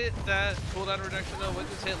does get that cooldown reduction though with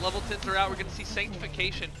his hit. Level 10s are out. We're going to see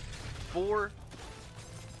Sanctification for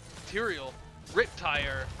Tyrael.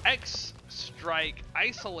 Riptire, X Strike,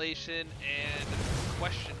 Isolation, and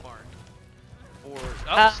question mark. Or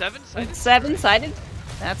seven-sided. Seven-sided.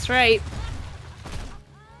 That's right.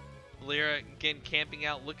 Valera again camping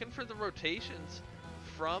out, looking for the rotations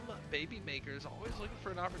from Baby Makers, always looking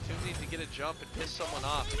for an opportunity to get a jump and piss someone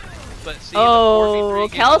off. But seeing oh,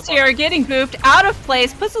 Kelsier getting booped out of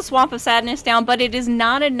place, puts the Swamp of Sadness down, but it is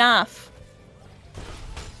not enough.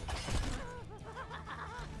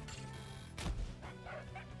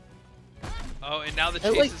 Oh, and now the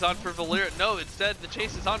chase is on for Valera. No, instead the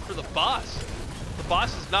chase is on for the boss. The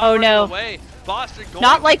boss is not running away. Boss, they're going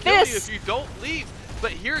not like to kill this. you if you don't leave.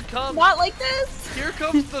 But here comes... Not like this. Here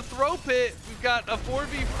comes the throw pit. We've got a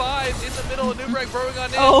 4v5 in the middle of Nubrek burrowing on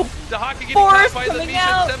in. Oh, Dahaka getting caught by the coming Misha.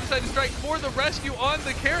 out. 7-sided strike for the rescue on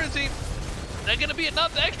the Kerosene. Not going to be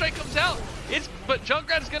enough. The X-Strike comes out. But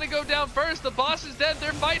Junkrat's going to go down first. The boss is dead.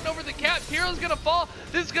 They're fighting over the cap. Tyrell's going to fall.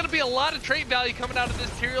 This is going to be a lot of trait value coming out of this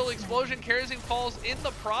Tyrell explosion. Kerosene falls in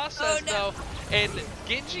the process, though. And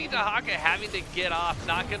Genji Dahaka having to get off.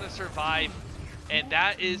 Not going to survive. And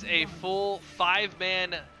that is a full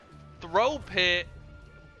 5-man throw pit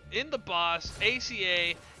in the boss.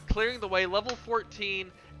 ACA clearing the way. Level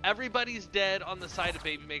 14. Everybody's dead on the side of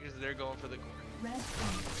Baby Makers. They're going for the core.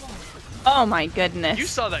 Oh my goodness. You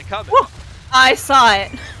saw that coming. Woo! I saw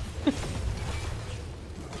it.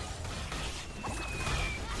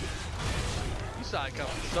 You saw it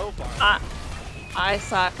coming so far. I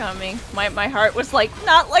saw it coming. My heart was like,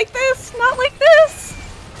 not like this, not like this.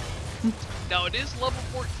 Now it is level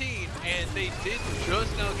 14, and they did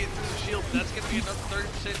just now get through the shield. That's going to be another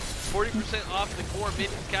 30%, 40% off the core.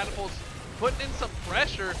 Minions, catapults, putting in some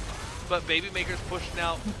pressure, but Baby Maker's pushing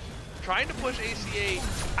out. Trying to push ACA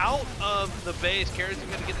out of the base. Kerosene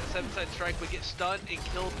going to get that 7-sided strike, but get stunned and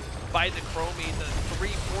killed by the Chromie. The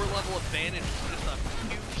 3-4 level advantage is just a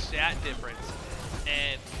huge stat difference.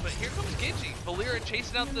 But here comes Genji. Valera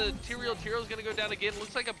chasing out the Tyrael. Tyrael's going to go down again.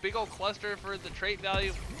 Looks like a big old cluster for the trait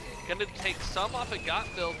value. Going to take some off of Got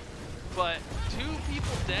Build, but 2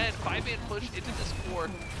 people dead. 5-man push into this core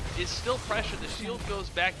is still pressure. The shield goes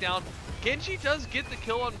back down. Genji does get the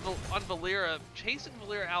kill on Valera, chasing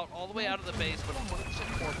Valera out all the way out of the base, but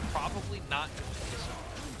 100% core probably not going to do so.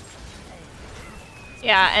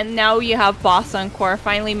 Yeah, and now you have boss on core.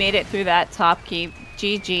 Finally made it through that top keep.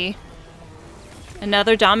 GG.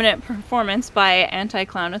 Another dominant performance by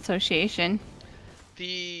Anti-Clown Association.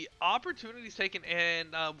 The opportunities taken, and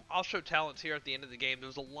I'll show talents here at the end of the game. There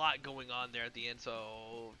was a lot going on there at the end,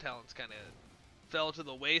 so talents kind of fell to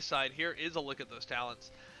the wayside. Here is a look at those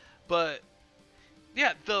talents. But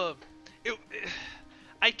yeah,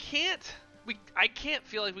 I can't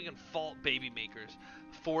feel like we can fault Baby Makers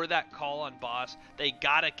for that call on boss. They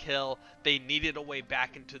got a kill. They needed a way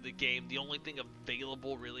back into the game. The only thing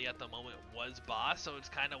available really at the moment was boss, so it's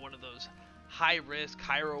kind of one of those high risk,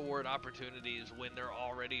 high reward opportunities when they're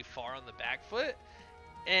already far on the back foot.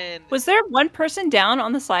 And was there one person down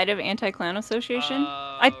on the side of Anti-Clown Association?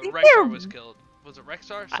 I think Rexar was killed. Was it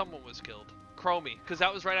Rexar? Someone was killed. Chromie, because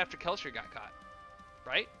that was right after Kelsier got caught,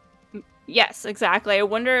 right? Yes, exactly. I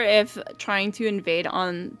wonder if trying to invade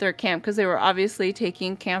on their camp, because they were obviously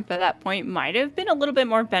taking camp at that point, might have been a little bit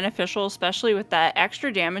more beneficial, especially with that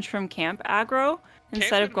extra damage from camp aggro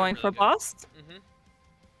instead of going for boss.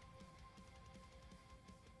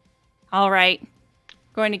 All right,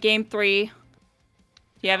 going to game 3. Do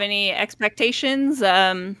you have any expectations,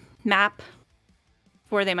 map,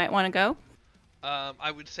 where they might want to go? I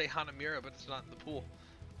would say Hanamura, but it's not in the pool.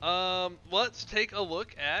 Let's take a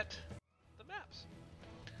look at the maps.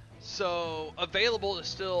 So, available is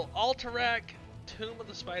still Alterac, Tomb of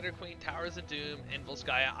the Spider Queen, Towers of Doom, and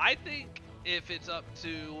Volskaya. I think if it's up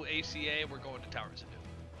to ACA, we're going to Towers of Doom.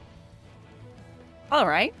 All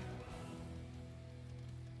right.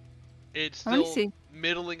 It's still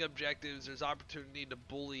middling objectives. There's opportunity to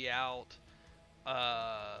bully out.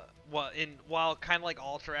 While kind of like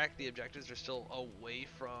Alterac, the objectives are still away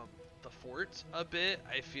from the forts a bit.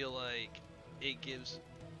 I feel like it gives,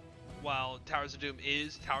 while Towers of Doom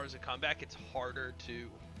is Towers of Comeback, it's harder to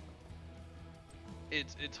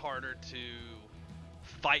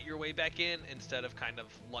fight your way back in instead of kind of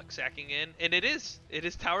luck sacking in. And it is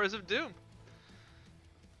Towers of Doom.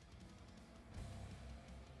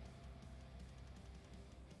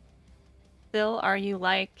 Bill, are you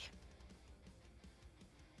like?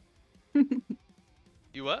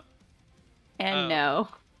 You what? And no.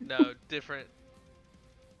 No, different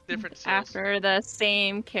skills. After the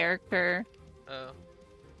same character. Oh.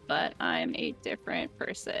 But I'm a different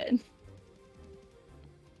person.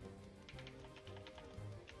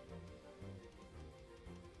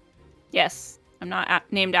 Yes. I'm not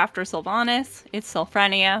named after Sylvanas. It's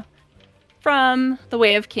Sylphrenia from the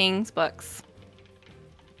Way of Kings books.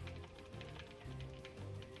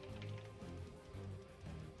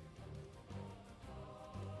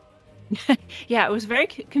 Yeah, it was very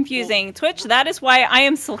confusing. Well, Twitch, that is why I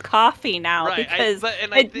am Silcoffee now, right, because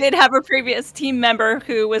I did have a previous team member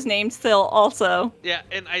who was named Sil also. Yeah,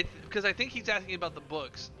 and because I think he's asking about the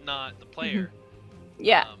books, not the player.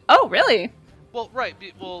 Yeah. Oh, really? Well, right.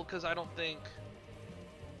 Well, because I don't think...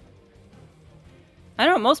 I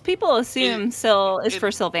don't know. Most people assume Sil is for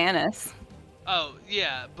Sylvanas. Oh,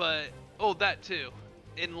 yeah, but... Oh, that too.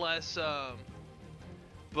 Unless,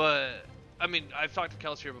 but... I mean, I've talked to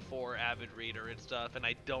Kelsier before, avid reader and stuff, and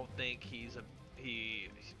I don't think he is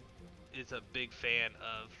a big fan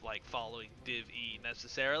of like following Div E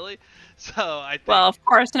necessarily. So I think, well, of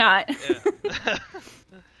course not. Yeah.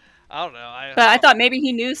 I don't know. But I thought maybe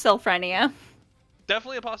he knew Sylphrenia.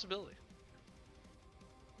 Definitely a possibility.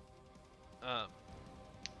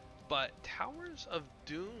 But Towers of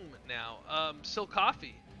Doom now.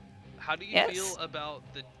 Silcoffee, how do you feel about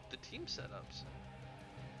the team setups?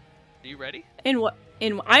 Are you ready?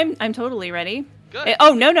 I'm totally ready. Good.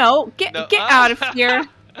 Oh no! Get out of here!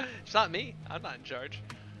 It's not me. I'm not in charge.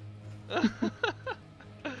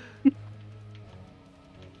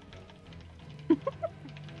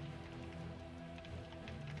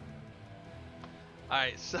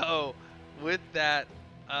 Alright, so with that,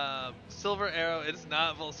 Silver Arrow, it's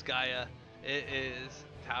not Volskaya. It is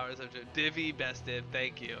Towers of Doom. Divvy, best div.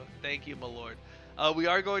 Thank you. Thank you, my lord. We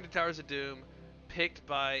are going to Towers of Doom, picked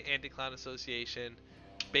by Anti-Clown Association.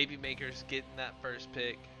 Baby Makers getting that first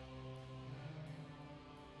pick.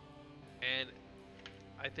 And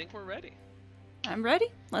I think we're ready. I'm ready.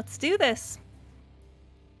 Let's do this.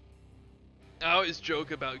 I always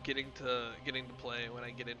joke about getting to play when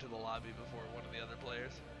I get into the lobby before one of the other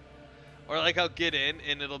players. Or like I'll get in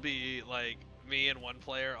and it'll be like me and one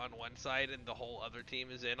player on one side and the whole other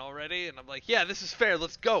team is in already, and I'm like, yeah, this is fair,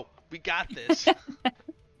 let's go. We got this.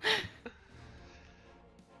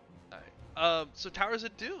 Alright. So Towers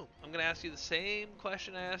of Doom. I'm gonna ask you the same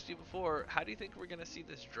question I asked you before. How do you think we're gonna see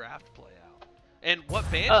this draft play out? And what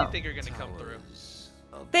bands do you think are gonna come through?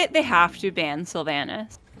 They have to ban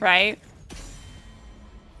Sylvanas, right?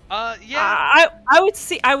 Yeah. I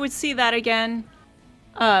would see that again.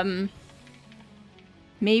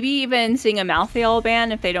 Maybe even seeing a Malthael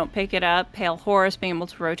ban if they don't pick it up. Pale Horse being able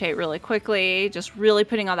to rotate really quickly, just really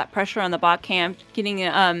putting all that pressure on the bot camp, getting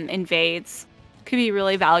invades could be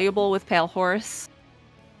really valuable with Pale Horse.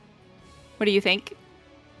 What do you think?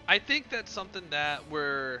 I think that's something that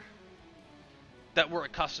we're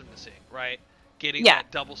accustomed to seeing, right? Getting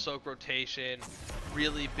that double soak rotation,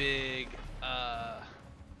 really big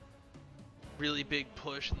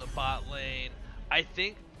push in the bot lane. I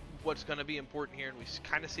think what's going to be important here, and we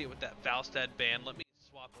kind of see it with that Falstad ban. Let me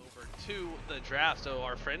swap over to the draft so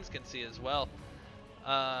our friends can see as well.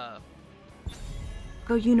 Oh,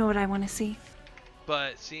 you know what I want to see.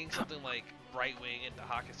 But seeing something like Brightwing and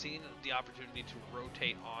Dahaka, seeing the opportunity to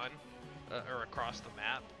rotate on or across the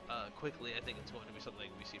map quickly, I think it's going to be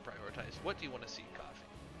something we see prioritized. What do you want to see,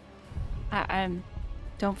 Coffee?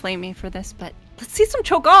 Don't flame me for this, but let's see some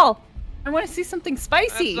Cho'Gall. I want to see something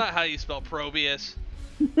spicy. That's not how you spell Probius.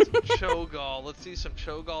 Cho'Gall. Let's see some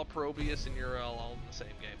Cho'Gall, Probius, and Uriel all in the same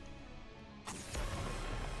game.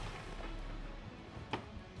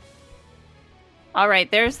 All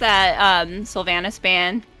right, there's that Sylvanas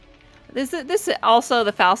ban. This also,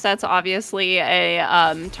 the Falstad's obviously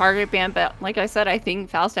a target ban, but like I said, I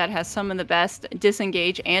think Falstad has some of the best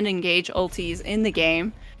disengage and engage ultis in the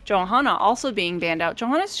game. Johanna also being banned out.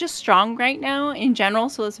 Johanna's just strong right now in general,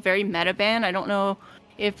 so it's a very meta ban. I don't know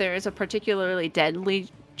if there is a particularly deadly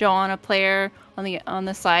Johanna player on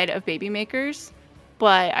the side of Baby Makers,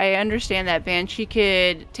 but I understand that ban. She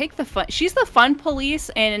could take the fun. She's the fun police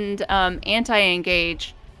and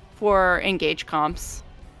anti-engage for engage comps.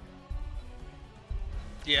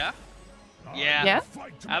 Yeah. Yeah.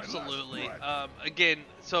 Absolutely. Again,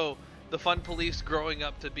 so the fun police growing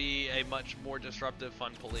up to be a much more disruptive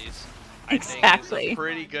fun police, I think is a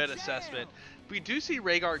pretty good assessment. We do see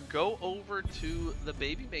Rhaegar go over to the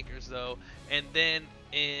Baby Makers though, and then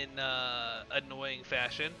in annoying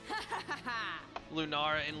fashion,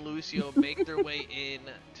 Lunara and Lucio make their way in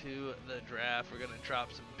to the draft. We're gonna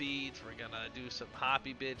drop some beats, we're gonna do some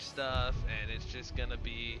hoppy bitch stuff, and it's just gonna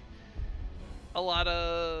be a lot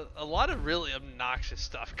of really obnoxious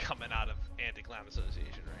stuff coming out of Anti-Clown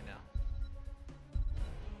Association right now.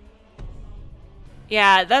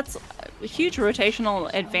 Yeah, that's a huge rotational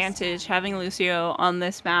advantage having Lucio on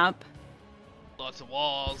this map. Lots of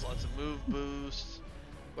walls, lots of move boosts.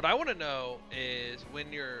 What I want to know is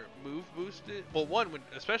when you're move boosted. Well, one,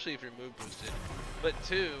 especially if you're move boosted, but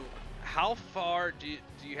two, how far do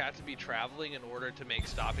you have to be traveling in order to make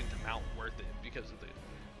stopping to mount worth it because of the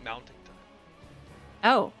mounting time?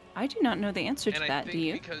 Oh, I do not know the answer to And that. I think Do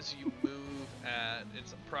you? because you move at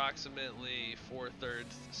it's approximately 4/3 the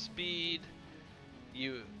speed.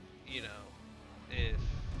 You know,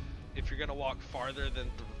 if you're gonna walk farther than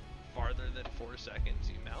 4 seconds,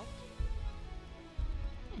 you mount.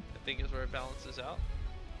 I think is where it balances out.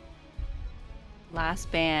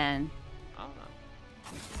 Last ban. I don't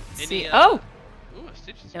know. See. Any, Oh, ooh,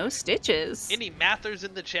 stitches. no stitches. Any mathers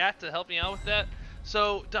in the chat to help me out with that?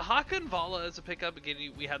 So Dahaka and Vala as a pickup again.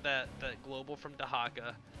 We had that global from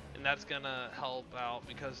Dahaka, and that's gonna help out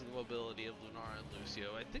because of the mobility of Lunar and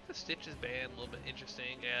Lucio. I think the stitches ban a little bit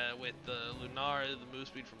interesting with the Lunar, the move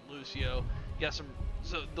speed from Lucio. You got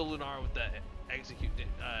so the Lunar with that execute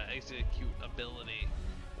ability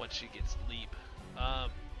once she gets leap. I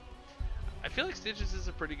feel like stitches is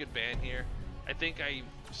a pretty good ban here. I think I've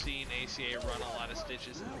seen ACA run a lot of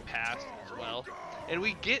stitches in the past as well. And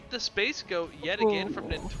we get the Space Goat yet again from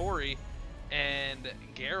Nintori, and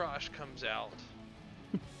Garrosh comes out.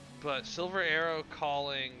 But Silver Arrow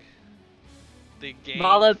calling the game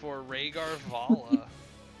Vala. for Rhaegar Vala.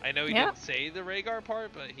 I know he didn't say the Rhaegar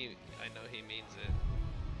part, but I know he means it.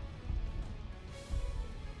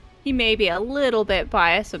 He may be a little bit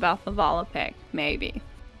biased about the Vala pick, maybe.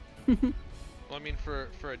 Well, I mean, for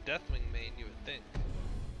a Deathwing main, you would think.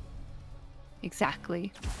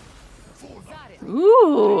 Exactly.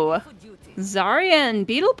 Ooh, Zarya and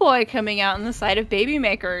Beetle Boy coming out on the side of Baby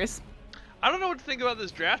Makers. I don't know what to think about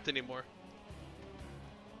this draft anymore.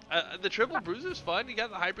 The triple bruiser's fun. You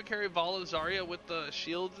got the hyper carry Vala Zarya with the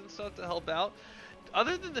shields and stuff to help out.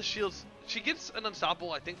 Other than the shields, she gets an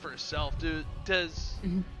unstoppable, I think, for herself.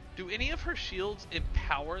 Do any of her shields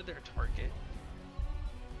empower their target?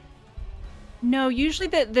 No, usually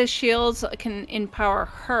the shields can empower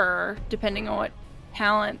her, depending on what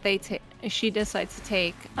talent she decides to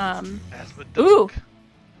take. Asmodunk. Ooh,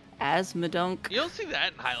 Asmodunk. You don't see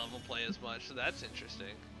that in high level play as much, so that's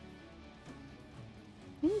interesting.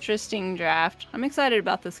 Interesting draft. I'm excited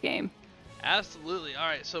about this game. Absolutely. All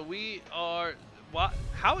right, so we are.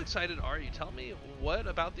 How excited are you? Tell me what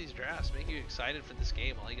about these drafts make you excited for this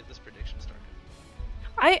game while I get this prediction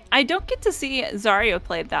started. I don't get to see Zarya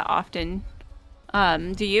played that often.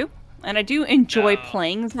 Do you? And I do enjoy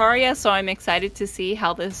playing Zarya, so I'm excited to see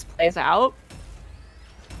how this plays out.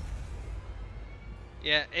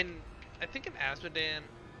 Yeah, and I think in Asmodan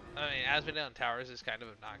Towers is kind of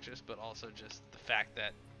obnoxious, but also just the fact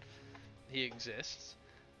that he exists.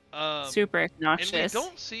 Super obnoxious. And we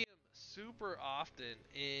don't see him super often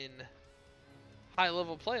in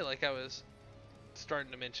high-level play, like I was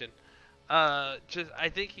starting to mention. I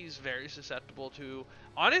think he's very susceptible to,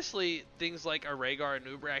 honestly, things like a Rhaegar and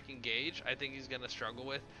Ubrak engage. I think he's going to struggle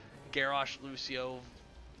with. Garrosh, Lucio,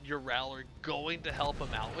 Urel are going to help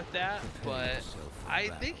him out with that, but I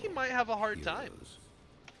think he might have a hard time.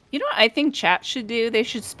 You know what I think chat should do? They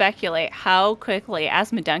should speculate how quickly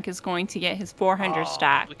Asmodunk is going to get his 400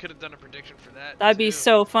 stack. We could have done a prediction for that. That'd be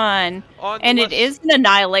so fun. And it is an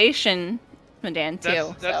Annihilation Madan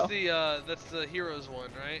too. That's the heroes one,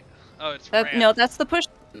 right? Oh, it's no, that's the push.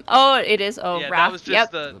 Oh, it is. Oh, yeah, Wrath. That was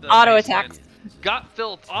just the auto attacks. Got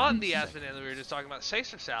filled on the Asmodan that we were just talking about.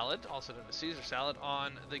 Caesar Salad, also known as Caesar Salad,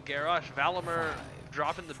 on the Garrosh. Valamur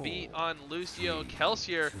dropping the beat on Lucio.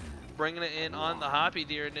 Kelsier bringing it in on the Hoppy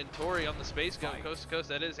Deer. And then Tori on the Space Gun, coast to coast.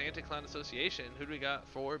 That is Anti-Clan Association. Who do we got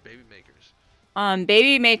for Baby Makers?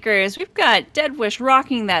 Baby Makers, we've got Dead Wish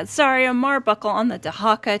rocking that Zarya, Marbuckle on the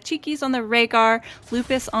Dahaka, Cheekies on the Rhaegar,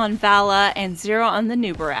 Lupus on Vala, and Zero on the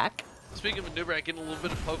Nubarak. Speaking of Nubarak, getting a little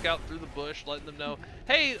bit of poke out through the bush, letting them know,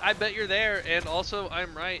 hey, I bet you're there, and also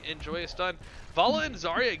I'm right, enjoy a stun. Vala and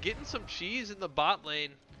Zarya getting some cheese in the bot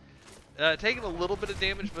lane, taking a little bit of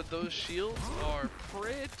damage, but those shields are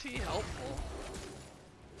pretty helpful.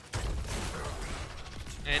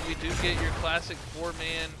 And we do get your classic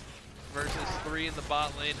 4-man versus 3 in the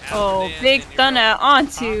bot lane. Oh, big stunner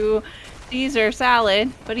onto Caesar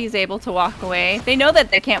Salad, but he's able to walk away. They know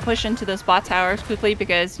that they can't push into those bot towers quickly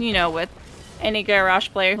because, you know, with any Garrosh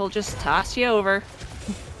player, he'll just toss you over.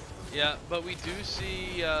 Yeah, but we do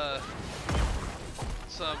see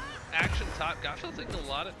some action top. Goshaw's taking a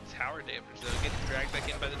lot of tower damage, though, getting dragged back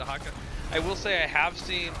in by the Dahaka. I will say I have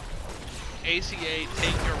seen ACA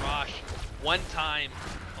take Garrosh one time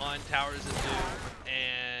on Towers of Doom,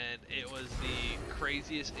 and it was the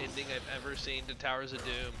craziest ending I've ever seen to Towers of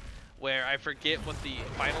Doom, where I forget what the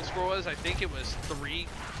final score was. I think it was three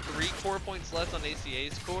core points less on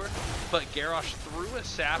ACA's core, but Garrosh threw a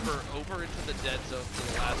sapper over into the dead zone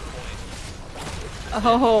for the last point.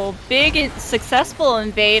 Oh, big and successful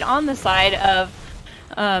invade on the side of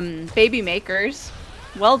Baby Makers.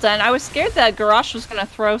 Well done. I was scared that Garrosh was going to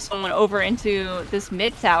throw someone over into this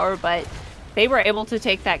mid tower, but they were able to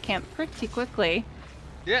take that camp pretty quickly.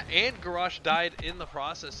 Yeah, and Garrosh died in the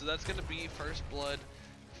process, so that's going to be first blood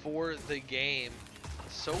for the game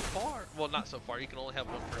so far. Well, not so far. You can only have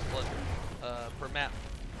one first blood per map.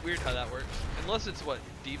 Weird how that works. Unless it's what?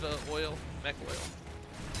 Diva oil? Mech oil?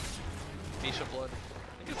 Misha blood?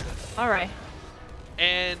 I think it's good. Alright.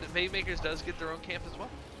 And Baby Makers does get their own camp as well.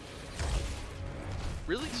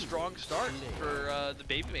 Really strong start for the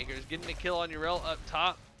Baby Makers. Getting a kill on Urel up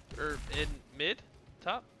top, or in mid?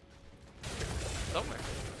 Top? Somewhere.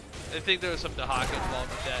 I think there was some Dahaka involved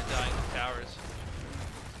with that, dying in towers.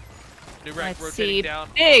 Nubrak rotating down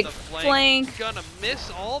big the flank. Gonna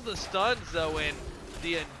miss all the stuns though, and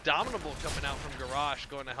the Indomitable coming out from Garrosh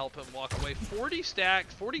going to help him walk away. 40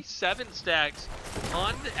 stacks, 47 stacks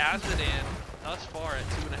on Azmodan thus far at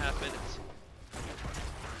 2.5 minutes.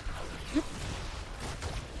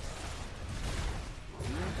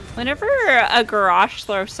 Whenever a Garrosh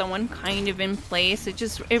throws someone kind of in place,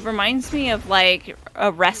 it reminds me of like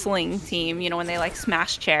a wrestling team, you know, when they like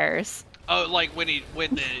smash chairs. Oh, like when he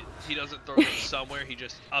doesn't throw them somewhere, he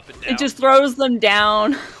just up and down. It just throws them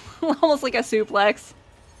down, almost like a suplex.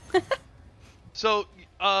 So,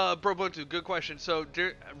 Brobuntu, good question. So,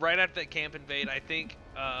 right after that camp invade, I think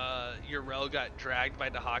Urel got dragged by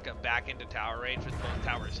Dahaka back into tower range with both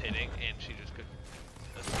towers hitting, and she just couldn't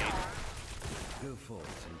escape.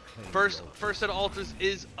 First set of altars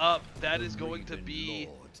is up. That is going to be.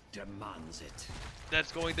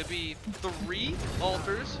 That's going to be 3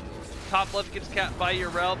 altars. Top left gets capped by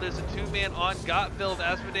Urel. There's a 2-man on Gottville.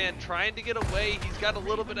 Azmodan trying to get away. He's got a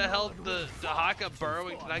little bit of health. The Dahaka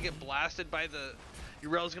burrowing to not get blasted by the.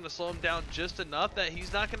 Urel's going to slow him down just enough that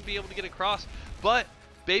he's not going to be able to get across. But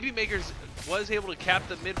Baby Makers was able to cap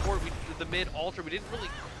the mid port, the mid altar. We didn't really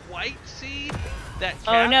quite see that cap.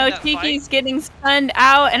 Oh no, Cheeky's getting stunned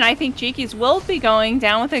out, and I think Cheeky's will be going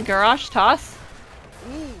down with a Garrosh toss.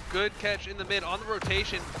 Ooh, good catch in the mid on the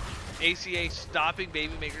rotation. ACA stopping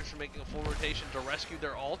Baby Makers from making a full rotation to rescue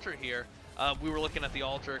their altar here. We were looking at the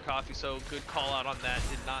altar, Coffee, so good call out on that.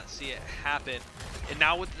 Did not see it happen. And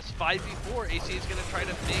now with this 5v4, ACA is going to try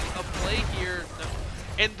to make a play here.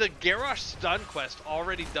 And the Garrosh stun quest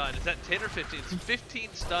already done. Is that 10 or 15? It's 15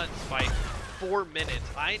 stuns by 4 minutes.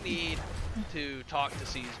 I need to talk to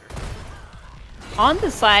Caesar. On the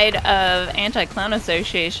side of Anti-Clown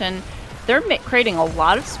Association, they're creating a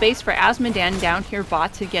lot of space for Azmodan down here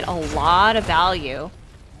bot to get a lot of value.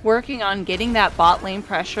 Working on getting that bot lane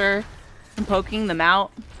pressure and poking them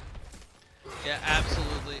out. Yeah,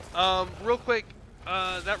 absolutely. Real quick,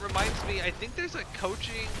 that reminds me, I think there's a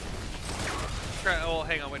coaching... Oh,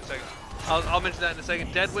 hang on, wait a second. I'll mention that in a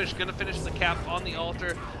second. Deadwish gonna finish the cap on the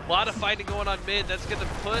altar. A lot of fighting going on mid. That's gonna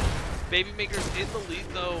put Baby Makers in the lead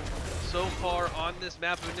though so far on this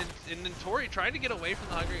map. And Notori trying to get away from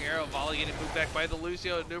the Hungering Arrow. Volley getting moved back by the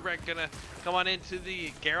Lucio. Nubrak gonna come on into the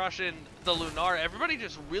Garrosh and the Lunar. Everybody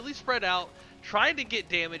just really spread out, trying to get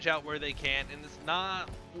damage out where they can, and it's not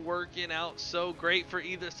working out so great for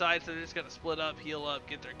either side, so they're just gonna split up, heal up,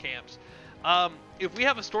 get their camps. If we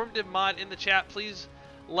have a Storm Div mod in the chat, please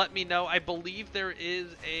let me know. I believe there is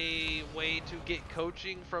a way to get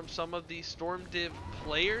coaching from some of the Storm Div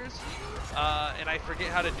players, and I forget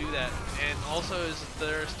how to do that. And also, is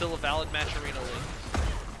there still a valid match arena link?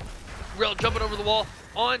 Rel jumping over the wall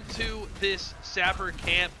onto this Sapper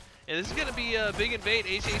camp. And this is going to be a big invade.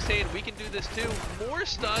 ACA saying we can do this too. More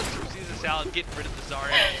stuns from Caesar Salad, getting rid of the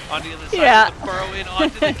Zarya on the other side. Yeah. The burrow in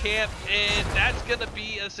onto the camp. And that's going to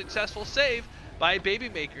be a successful save by Baby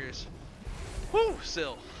Makers. Woo,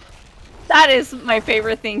 Sil. That is my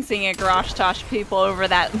favorite thing, seeing a Garrosh toss people over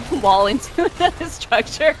that wall into the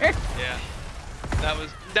structure. Yeah. That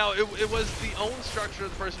was... Now, it was the own structure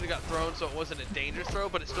of the person who got thrown, so it wasn't a dangerous throw,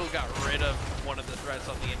 but it still got rid of one of the threats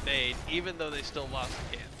on the invade, even though they still lost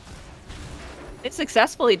the camp. It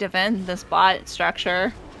successfully defended this bot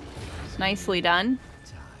structure. Nicely done.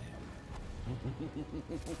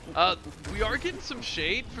 We are getting some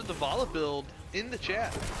shade for the Vala build in the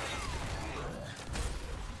chat.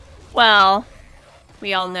 Well,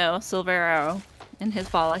 we all know Silvero and his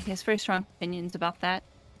Vala. He has very strong opinions about that.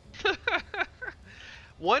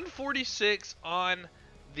 146 on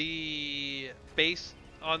the base,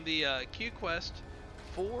 on the Q quest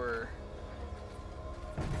for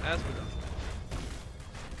Azmodan.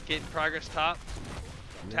 Getting progress top.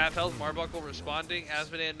 half health. Marbuckle responding.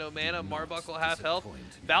 Asmodan no mana. Marbuckle half health.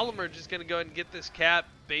 Valamur just going to go ahead and get this cap.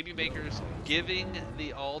 Babymakers giving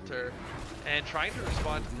the altar and trying to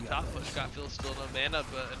respond to the top push. Scottfield still no mana,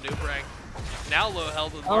 but Anubrak now low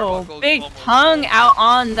health with Marbuckle. Big tongue out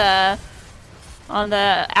on the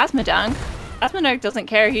Asmodunk. Asmodunk doesn't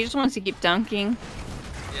care. He just wants to keep dunking.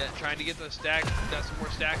 Yeah, trying to get those stacks. Got some more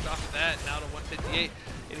stacks off of that. Now to 158.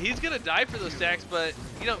 And he's going to die for those stacks, but,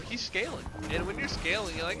 you know, he's scaling. And when you're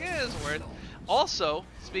scaling, you're like, it's worth. Also,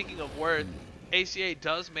 speaking of worth, ACA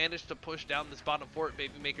does manage to push down this bottom fort.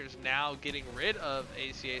 Babymakers now getting rid of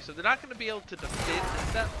ACA, so they're not going to be able to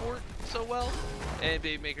defend that fort so well. And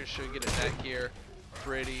Babymakers should get attack here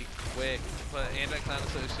pretty quick. But Anti-Clown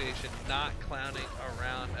Association not clowning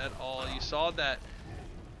around at all. You saw that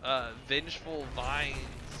Vengeful Vines,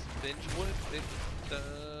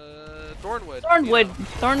 Thornwood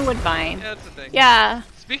Vine. Yeah, that's the thing. Yeah.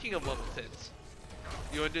 Speaking of level 10s,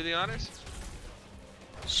 you want to do the honors?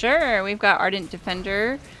 Sure, we've got Ardent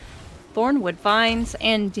Defender, Thornwood Vines,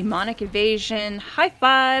 and Demonic Evasion, High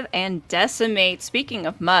Five, and Decimate. Speaking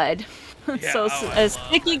of mud, Yeah, a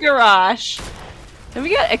Sticky Garage. Then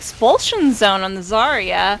we got Expulsion Zone on the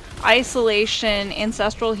Zarya, Isolation,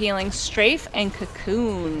 Ancestral Healing, Strafe, and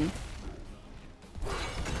Cocoon.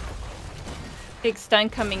 Big stun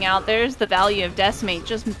coming out. There's the value of Decimate,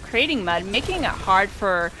 just creating mud, making it hard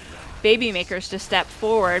for Babymakers to step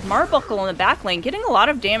forward. Marbuckle in the back lane getting a lot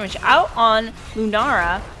of damage out on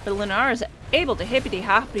Lunara, but Lunara is able to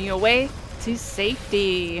hippity-hoppity away to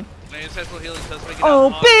safety. Ancestral Healing does make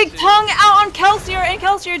it big tongue out on Kelsier, and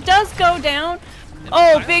Kelsier does go down.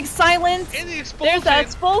 Big silence. There's that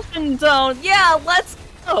expulsion zone. Yeah, let's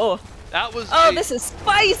go. That was this is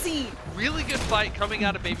spicy. Really good fight coming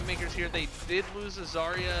out of Babymakers here. They did lose a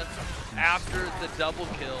Zarya after the double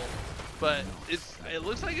kill, but it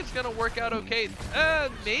looks like it's gonna work out okay.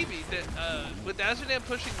 Maybe with Asmodan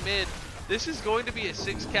pushing mid, this is going to be a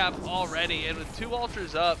 6 cap already, and with 2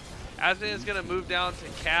 altars up, Asmodan's gonna move down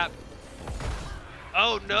to cap.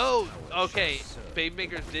 Oh no! Okay,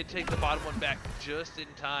 Babymakers did take the bottom one back just in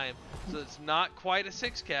time, so it's not quite a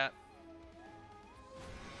 6 cap.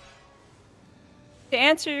 To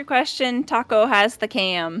answer your question, Taco has the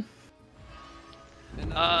cam.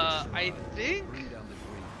 I think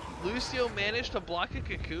Lucio managed to block a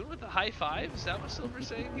Cocoon with a high 5. Is that what Silver's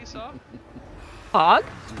saying he saw? Hog?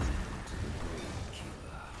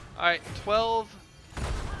 Alright, 12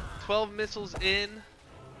 missiles in.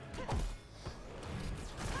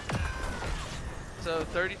 So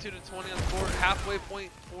 32 to 20 on the board, halfway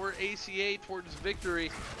point for ACA towards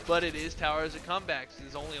victory, but it is Towers of Comebacks.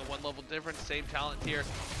 There's only a 1 level difference, same talent here.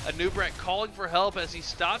 Anubrak calling for help as he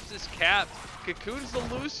stops his cap. Cocoon's the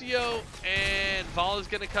Lucio, and Vala's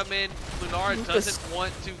gonna come in. Lunara doesn't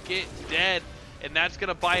want to get dead, and that's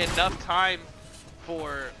gonna buy enough time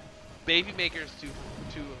for Babymakers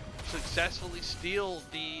to successfully steal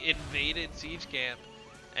the invaded siege camp.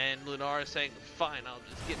 And Lunara saying, fine, I'll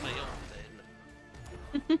just get my own then.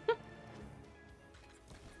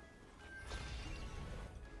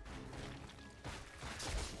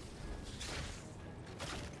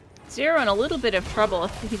 Zero in a little bit of trouble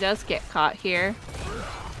if he does get caught here.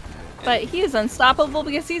 But he is unstoppable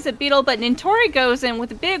because he's a beetle, but Nintori goes in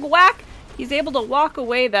with a big whack. He's able to walk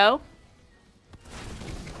away though.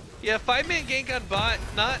 Yeah, 5-man gank on bot,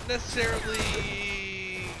 not necessarily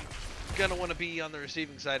gonna want to be on the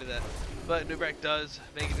receiving side of that. But Nubrak does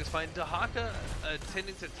make it just fine. Dahaka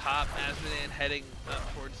tending to top, Asmodan heading up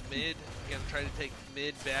towards mid. Gonna try to take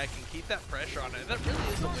mid back and keep that pressure on it. That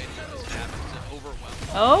really is the way to use this map, is to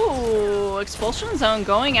overwhelm. Expulsion zone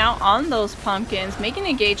going out on those pumpkins, making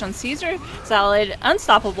a gauge on Caesar Salad.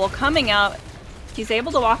 Unstoppable coming out. He's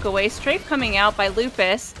able to walk away. Strafe coming out by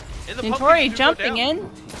Lupus. Nintori jumping in.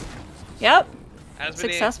 Yep. Asmodan,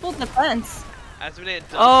 successful defense. Asmodan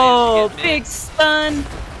does big stun.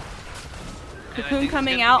 Cocoon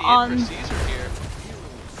coming out on Caesar here.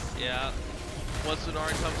 Yeah. Once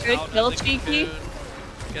Lunara comes good out, kill, cheeky.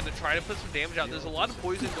 Gonna try to put some damage out. There's a lot of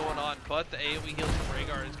poison going on, but the AoE heals from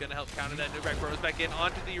Rhaegar is gonna help counter that. Nubrak throws back in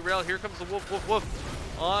onto the rail. Here comes the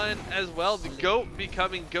woof on as well. The goat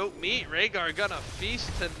becoming goat meat. Rhaegar gonna feast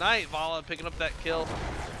tonight. Vala picking up that kill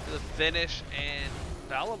to the finish, and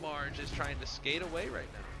Valamar just trying to skate away right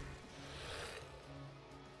now.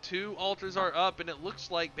 2 altars are up, and it looks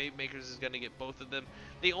like Babymakers is going to get both of them.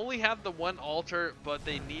 They only have the 1 altar, but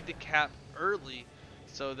they need to cap early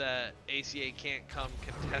so that ACA can't come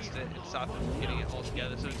contest it and stop them from getting it all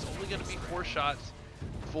together. So it's only going to be 4 shots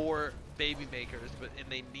for Baby Makers, and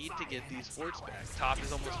they need to get these forts back. Top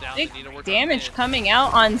is almost down. Big They need to work damage on coming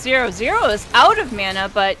out on 0. 0 is out of mana,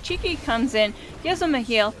 but Cheeky comes in, gives him a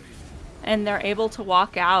heal, and they're able to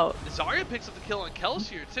walk out. Zarya picks up the kill on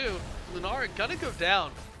Kelsier too. Lunara gonna go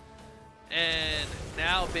down. And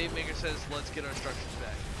now Baby Maker says, let's get our structures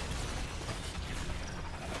back.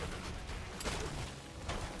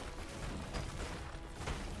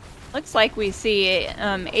 Looks like we see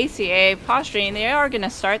ACA posturing. They are going to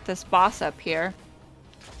start this boss up here.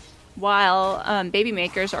 While Baby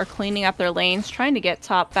Makers are cleaning up their lanes, trying to get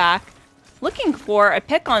top back. Looking for a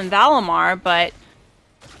pick on Valimar, but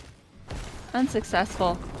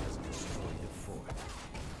unsuccessful.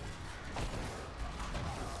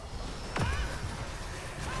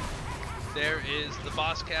 There is the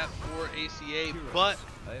boss cap for ACA, but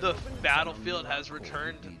the battlefield has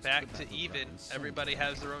returned back to even. Everybody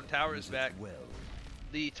has their own towers back.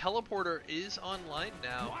 The teleporter is online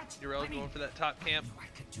now. Urel going for that top camp.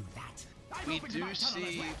 We do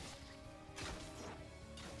see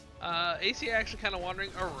ACA actually kind of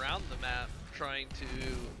wandering around the map, trying to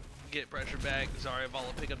get pressure back. Zarya Vala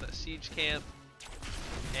pick up that siege camp.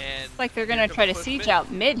 And Looks like they're going to try to siege out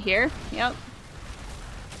mid here. Yep.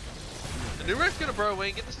 The Numerak's going to burrow away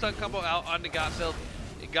and get the stun combo out onto Gottfeld.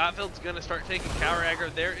 Gottfeld's going to start taking counter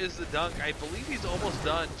aggro. There is the dunk. I believe he's almost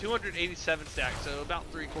done. 287 stacks, so about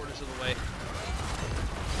 3/4 of the way.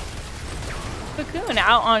 Cocoon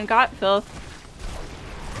out on Gottfeld.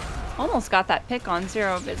 Almost got that pick on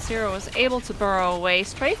 0, but 0 was able to burrow away.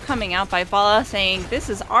 Strafe coming out by Vala saying, this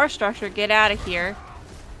is our structure, get out of here.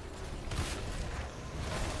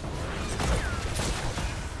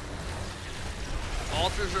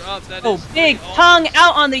 Altars are up. That Oh, is big three tongue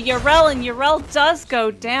out on the Urel, and Urel does go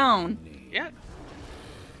down. Yeah.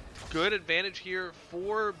 Good advantage here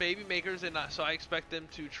for Baby Makers, and so I expect them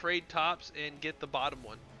to trade tops and get the bottom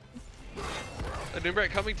one. Numerak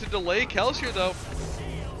coming to delay Kelsier though.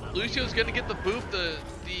 Lucio's going to get the boop. The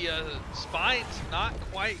spine's not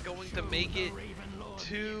quite going to make it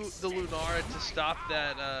to the Lunara to stop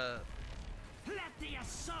that.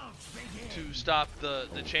 To stop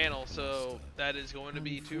the channel, so that is going to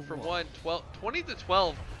be 2 for 1, 20 to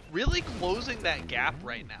 12, really closing that gap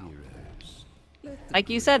right now. Like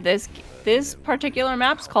you said, this particular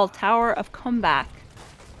map's called Tower of Comeback.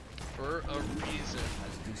 For a reason.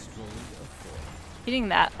 Hitting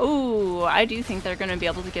that. Oh, I do think they're going to be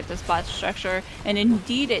able to get this bot structure, and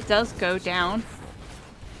indeed it does go down.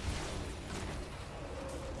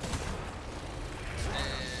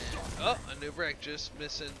 Oh, Numerak just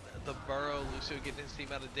missing the burrow. Lucio getting his team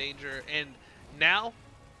out of danger. And now,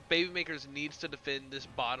 Baby Makers needs to defend this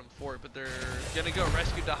bottom fort, but they're going to go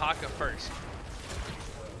rescue Dahaka first.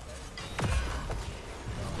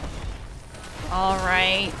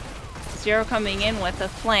 Alright. 0 coming in with a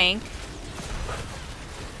flank.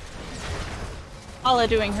 Paula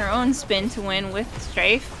doing her own spin to win with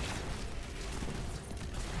Strafe.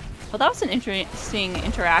 Well, that was an interesting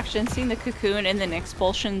interaction, seeing the cocoon and then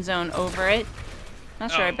expulsion zone over it.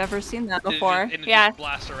 Not sure I've ever seen that before. And it yeah. just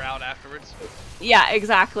blasts her out afterwards. Yeah,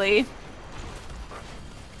 exactly.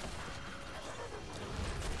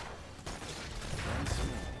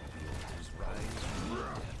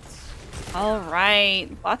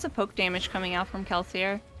 Alright, lots of poke damage coming out from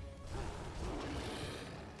Kelsier.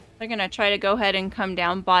 They're going to try to go ahead and come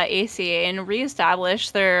down bot ACA and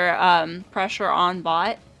reestablish their pressure on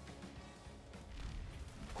bot.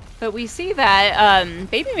 But we see that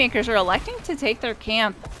Baby Makers are electing to take their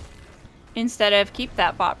camp instead of keep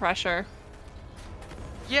that bot pressure.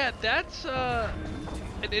 Yeah, that's an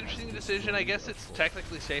interesting decision. I guess it's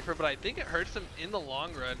technically safer, but I think it hurts them in the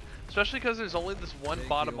long run. Especially because there's only this one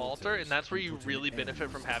bottom altar, and that's where you really benefit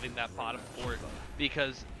from having that bottom fort,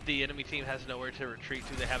 because the enemy team has nowhere to retreat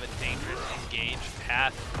to. They have a dangerous engaged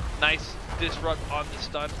path. Nice disrupt on the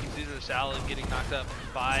stun from Caesar Salad, getting knocked up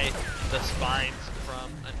by the spines from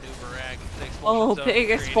a Numerak. Oh, big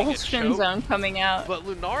expulsion zone coming out. But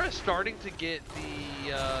Lunara starting to get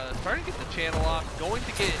the channel off, going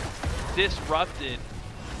to get disrupted.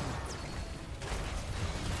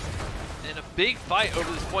 In a big fight over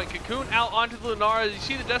this point. Cocoon out onto the Lunara. You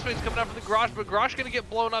see the Deathmates coming out from the Garage, but Garage gonna get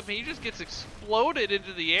blown up and he just gets exploded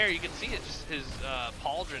into the air. You can see it, just his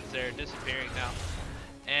pauldrons there disappearing now.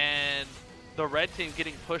 And the red team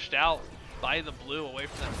getting pushed out by the blue away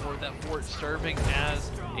from that fort. That fort serving as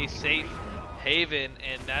a safe haven,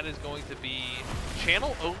 and that is going to be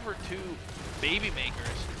channel over to Baby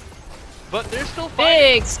Makers. But they're still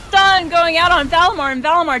fighting. Big stun going out on Valimar, and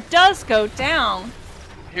Valimar does go down.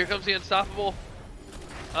 Here comes the Unstoppable.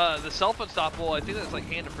 The Self-Unstoppable, I think that's like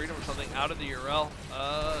Hand of Freedom or something, out of the URL.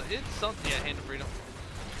 It's something, yeah, Hand of Freedom.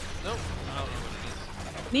 Nope. I don't know what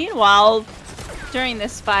it is. Meanwhile, during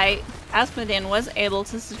this fight, Asmodean was able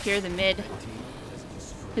to secure the mid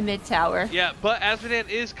tower. Yeah, but Asmodean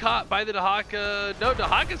is caught by the Dahaka. No,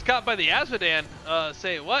 Dahaka's caught by the Asmodean.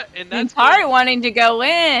 Say what? And that's Atari wanting to go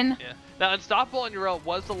in. Yeah. Now, Unstoppable on Urel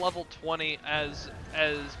was the level 20 as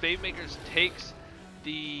Babymakers takes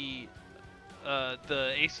the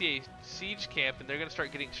ACA siege camp, and they're going to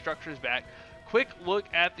start getting structures back. Quick look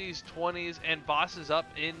at these 20s, and boss is up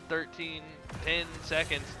in 10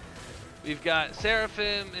 seconds. We've got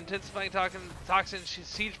Seraphim, Intensifying Toxin,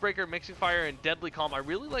 Siegebreaker, Mixing Fire, and Deadly Calm. I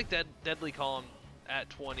really like that Deadly Calm at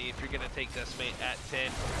 20 if you're going to take Decimate at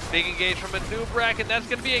 10. Big engage from a new bracket. That's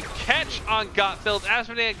going to be a catch on Gotfield.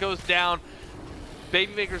 Asmodean goes down.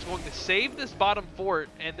 Babymaker's going to save this bottom fort,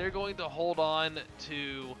 and they're going to hold on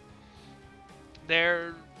to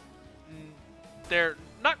their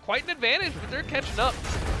not quite an advantage, but they're catching up.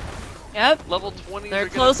 Yep. Level 20s. They're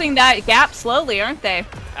closing that gap slowly, aren't they?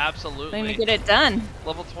 Absolutely. Going to get it done.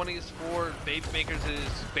 Level 20s for Babymakers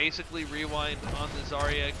is basically Rewind on the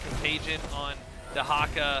Zarya, Contagion on the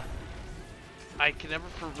Haka. I can never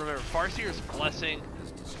remember. Farseer's Blessing.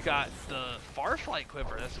 We've got the Farflight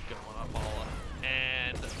Quiver. That's a good one on Paula.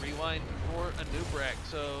 And Rewind for a Nubrak.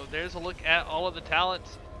 So there's a look at all of the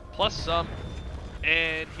talents, plus some.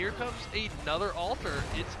 And here comes another altar.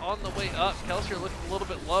 It's on the way up. Kelsier looking a little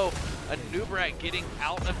bit low. A Nubrak getting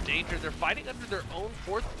out of danger. They're fighting under their own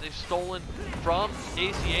fort that they've stolen from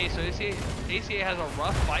ACA. So ACA has a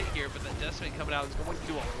rough fight here, but the Decimate coming out is going to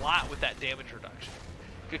do a lot with that damage reduction.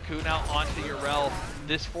 Cocoon out onto Urel.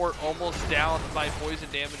 This fort almost down by poison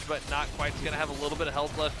damage, but not quite. It's going to have a little bit of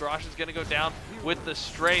health left. Drosh is going to go down with the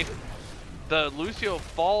strafe. The Lucio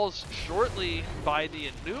falls shortly by the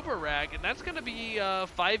Anubarak, and that's going to be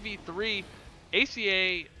 5v3.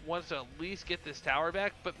 ACA wants to at least get this tower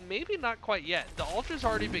back, but maybe not quite yet. The altar's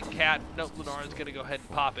already been capped. No, Lunara's going to go ahead and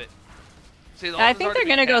pop it. See, I think they're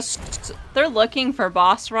going to go... They're looking for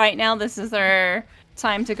boss right now. This is their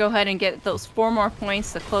time to go ahead and get those 4 more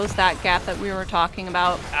points to close that gap that we were talking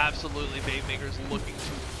about. Absolutely. Babymaker's looking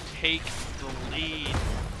to take the lead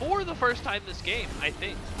for the first time this game, I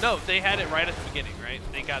think. No, they had it right at the beginning, right?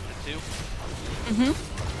 They got the 2.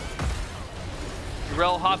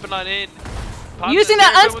 Urel hopping on in. Using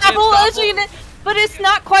that unstoppable, but it's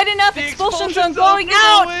not quite enough. Expulsion zone going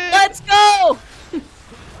out. Let's go.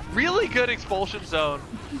 Really good expulsion zone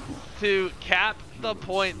to cap the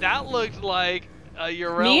point. That looked like a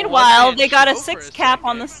Urel. Meanwhile, they got a 6 cap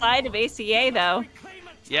on the side of ACA, though.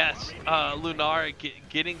 Yes, Lunara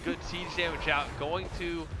getting good siege damage out, going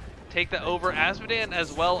to take that over. Asmodean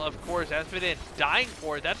as well, of course. Asmodean dying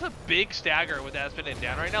for it. That's a big stagger with Asmodean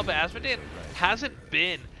down right now, but Asmodean hasn't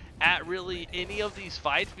been at really any of these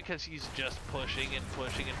fights because he's just pushing and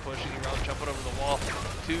pushing and pushing. Urel jumping over the wall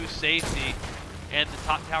to safety, and the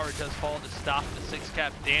top tower does fall to stop the 6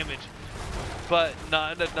 cap damage, but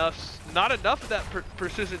not enough of that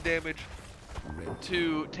persistent damage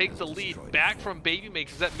to take the lead back from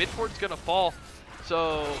Babymakers. That mid fort's gonna fall.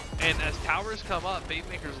 So, and as towers come up,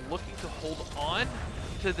 Babymakers looking to hold on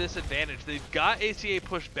to this advantage. They've got ACA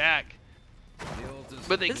pushed back,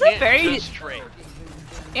 but they can't just trade.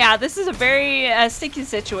 Yeah, this is a very sticky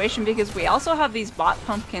situation because we also have these bot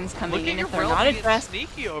pumpkins coming in if they're not addressed.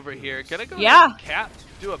 Sneaky over here. Gonna go cap,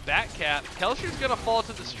 do a back cap. Kelsier's gonna fall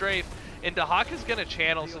to the strafe, and Dahaka's gonna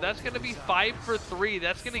channel, so that's gonna be 5 for 3.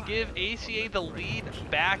 That's gonna give ACA the lead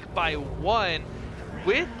back by 1.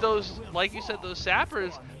 With those, like you said, those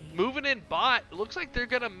sappers moving in bot. It looks like they're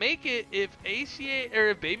gonna make it. If ACA or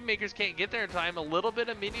if Babymakers can't get there in time, a little bit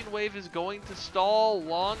of minion wave is going to stall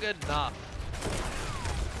long enough.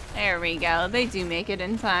 There we go. They do make it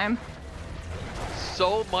in time.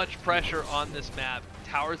 So much pressure on this map.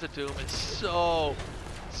 Towers of Doom is so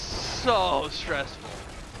stressful.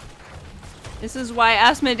 This is why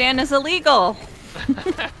Asmodean is illegal.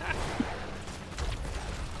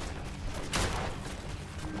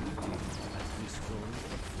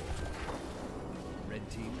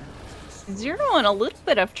 Zero in a little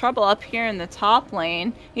bit of trouble up here in the top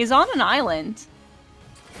lane. He's on an island.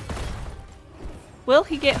 Will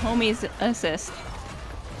he get homie's assist?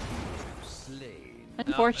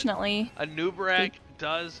 Unfortunately. A Nubrak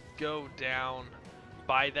does go down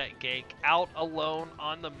by that gank. Out alone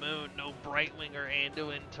on the moon. No Brightwing or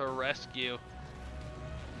Anduin to rescue.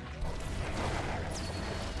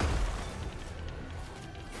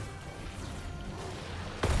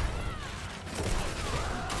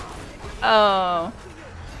 Oh.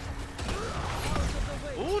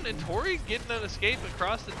 Ooh, and Tori getting an escape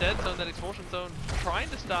across the dead zone, that expulsion zone, trying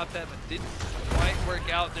to stop that, but didn't quite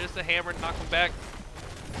work out. There's the hammer, knock him back.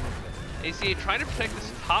 ACA trying to protect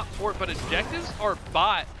this top fort, but objectives are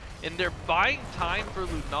bought, and they're buying time for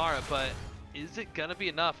Lunara, but is it gonna be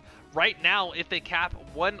enough? Right now, if they cap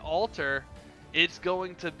one altar, it's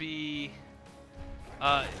going to be,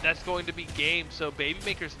 that's going to be game, so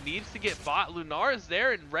Babymakers needs to get bought. Lunara's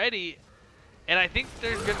there and ready, and I think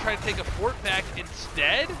they're gonna try to take a fort back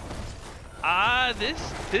instead.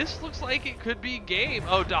 This looks like it could be game.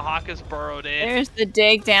 Oh, Dahaka's burrowed in. There's the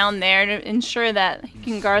dig down there to ensure that he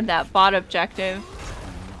can guard that bot objective.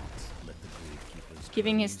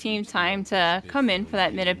 Giving his team time to come in for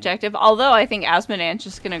that mid objective. Although I think Asmodan's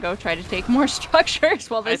just gonna go try to take more structures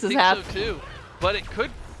while this is happening. I think so too. But it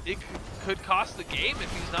could cost the game if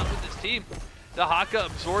he's not with his team. Dahaka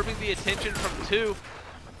absorbing the attention from two.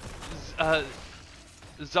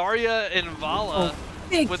 Zarya and Vala.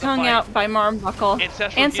 Big tongue out by Marmbuckle.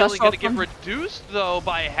 Ancestral healing going to get reduced though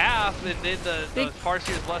by half, and then the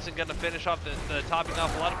Farseer's Blessing going to finish off the topping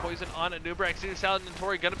off a lot of poison on Anubrak. Caesar Salad and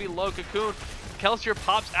Tori going to be low. Cocoon. Kelsier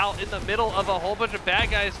pops out in the middle of a whole bunch of bad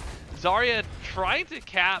guys. Zarya trying to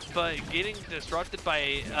cap, but getting disrupted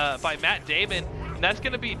by Matt Damon. And that's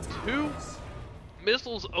going to be 2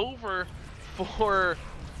 missiles over for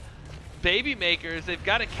Babymakers. They've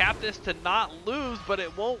got to cap this to not lose, but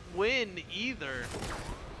it won't win either.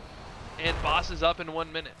 And Boss is up in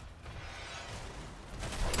 1 minute.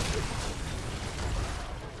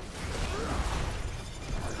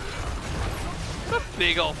 What a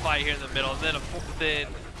big old fight here in the middle. And then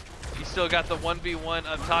you still got the 1v1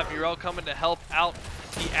 up top. Urel coming to help out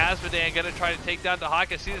the Asmodan. Gonna try to take down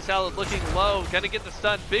Dahaka. Caesar Salad looking low. Gonna get the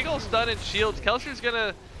stun. Big old stun and shields. Kelsier's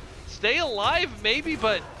gonna stay alive maybe,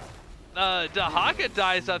 but Dahaka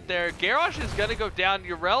dies up there. Garrosh is gonna go down.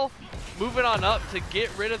 Urel moving on up to get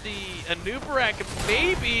rid of the Anubrak.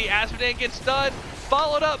 Maybe Asmodan gets stunned.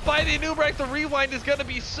 Followed up by the Anubrak. The rewind is gonna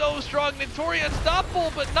be so strong. Notori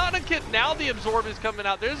unstoppable, but not until now the absorb is coming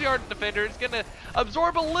out. There's the Ardent Defender. It's gonna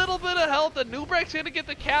absorb a little bit of health. Anubrak's gonna get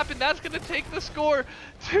the cap, and that's gonna take the score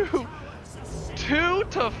to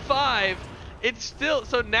 2-5. It's still,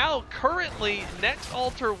 so now currently next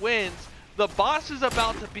altar wins. The boss is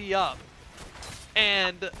about to be up,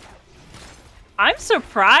 and I'm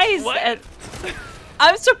surprised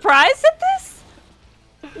I'm surprised at this.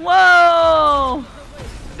 Whoa!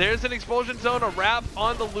 There's an expulsion zone, a wrap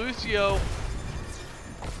on the Lucio,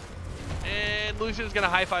 and Lucio's gonna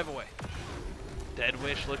high five away. Dead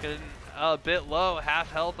Wish looking a bit low, half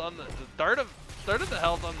health on the third of the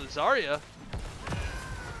health on the Zarya.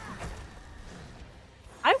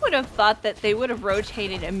 I would have thought that they would have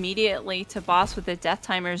rotated immediately to boss with the death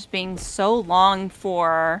timers being so long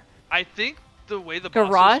for. I think the way the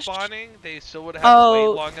Garage? boss was spawning, they still would have had to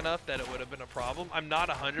wait long enough that it would have been a problem. I'm not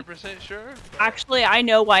 100% sure. Actually, I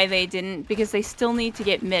know why they didn't, because they still need to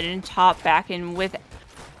get mid and top back in with.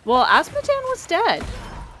 Well, Asmodan was dead.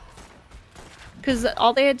 Because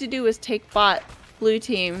all they had to do was take bot blue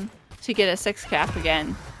team to get a 6 cap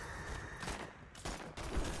again.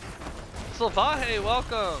 Sylvahe,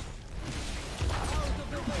 welcome.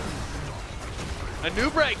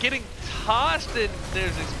 Anubrak getting tossed, and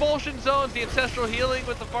there's expulsion zones. The ancestral healing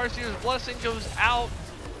with the Farseer's Blessing goes out.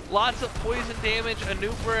 Lots of poison damage.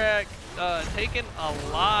 Anubrak taking a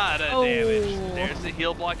lot of damage. There's the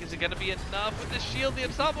heal block. Is it going to be enough with the shield? The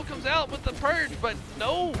Unstoppable comes out with the purge, but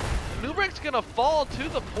no. Anubrak's going to fall to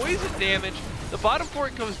the poison damage. The bottom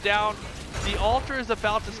fort goes down. The altar is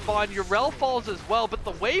about to spawn. Urel falls as well, but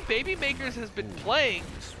the way Babymakers has been playing,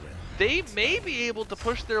 they may be able to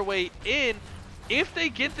push their way in. If they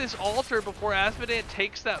get this altar before Asmodan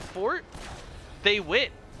takes that fort, they win.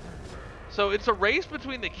 So it's a race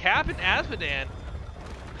between the cap and Asmodan.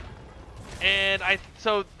 And I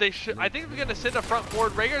think they're gonna send a front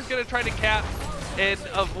forward. Rhaegar's gonna try to cap and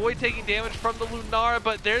avoid taking damage from the Lunara,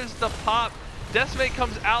 but there's the pop. Decimate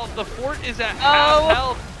comes out. The fort is at half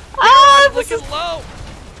health. Looking low.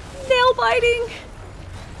 Nail biting.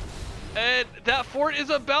 And that fort is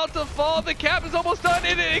about to fall. The cap is almost done,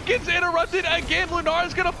 and it gets interrupted again.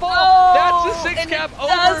 Lunara's gonna fall. That's the 6 cap over.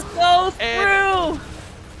 Does go through.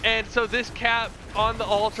 And so this cap on the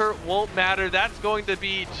altar won't matter. That's going to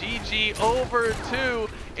be GG over to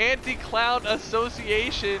Anti-Clown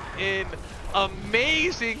Association in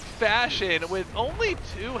amazing fashion with only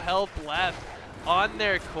 2 health left on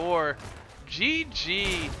their core.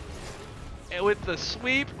 GG. And with the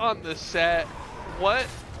sweep on the set, what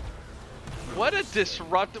a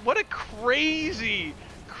disruptive, what a crazy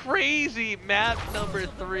map number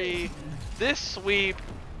 3. This sweep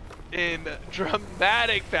in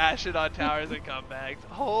dramatic fashion on towers and comebacks.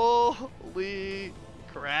 Holy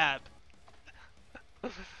crap.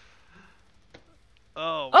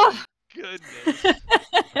 Oh my goodness.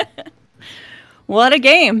 What a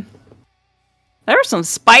game. There were some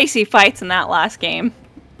spicy fights in that last game.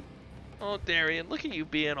 Oh, Darien, look at you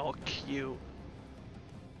being all cute.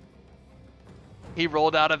 He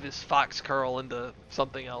rolled out of his fox curl into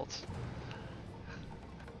something else.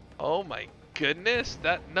 Oh my goodness.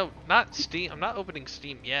 No, not Steam. I'm not opening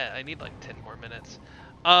Steam yet. I need like 10 more minutes.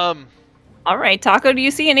 All right, Taco, do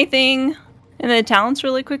you see anything in the talents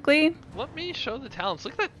really quickly? Let me show the talents.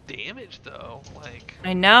 Look at that damage though. Like,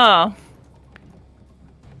 I know.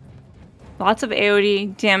 Lots of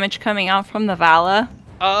AoD damage coming out from the Vala.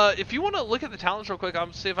 if you want to look at the talents real quick, I'm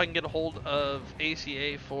gonna see if I can get a hold of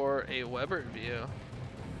ACA for a web review.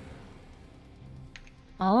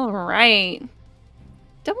 All right.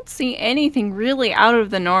 Don't see anything really out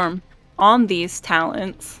of the norm on these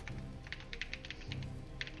talents.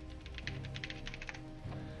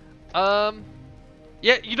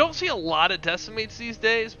 Yeah, you don't see a lot of decimates these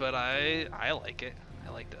days, but I like it.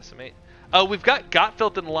 I like decimate. We've got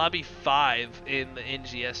Gotfilt in lobby 5 in the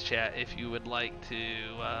NGS chat if you would like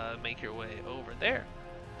to make your way over there.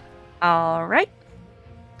 All right.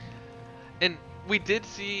 And we did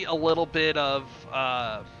see a little bit of,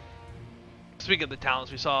 speaking of the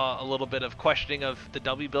talents, we saw a little bit of questioning of the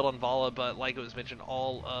W build on Vala, but like it was mentioned,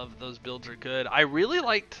 all of those builds are good. I really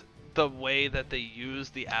liked the way that they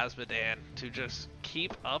used the Azmodan to just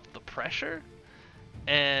keep up the pressure.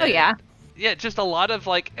 And oh, yeah. Yeah, just a lot of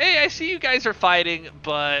like, hey, I see you guys are fighting,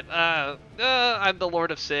 but I'm the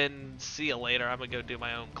Lord of Sin. See you later. I'm going to go do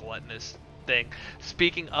my own gluttonous thing.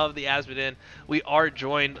 Speaking of the Azmodan, we are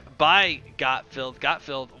joined by Gotfield.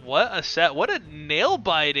 Gotfield, what a set. What a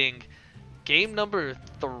nail-biting game number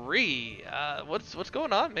 3. What's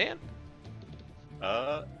going on, man?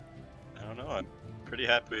 I don't know. I'm pretty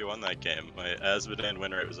happy we won that game. My Azmodan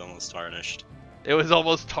win rate was almost tarnished. It was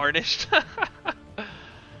almost tarnished?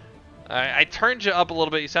 I turned you up a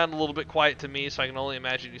little bit. You sounded a little bit quiet to me, so I can only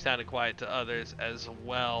imagine you sounded quiet to others as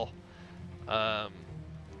well. But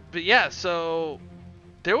yeah, so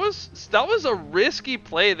that was a risky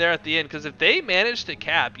play there at the end, because if they manage to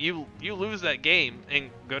cap, you lose that game and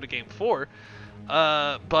go to game 4.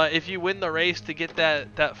 But if you win the race to get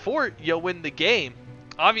that fort, you'll win the game.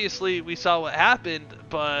 Obviously, we saw what happened,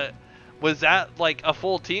 but was that like a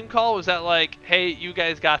full team call? Was that like, hey, you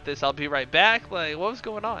guys got this, I'll be right back? Like, what was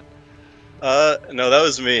going on? No, that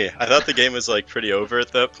was me. I thought the game was like pretty over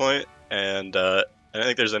at that point, and I didn't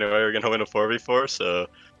think there's any way we were gonna win a 4v4, so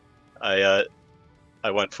I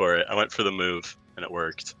went for it. I went for the move, and it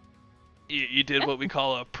worked. You did what we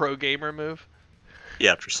call a pro gamer move?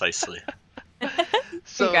 Yeah, precisely.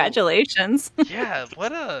 So, congratulations. Yeah,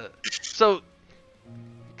 so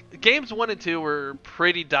games 1 and 2 were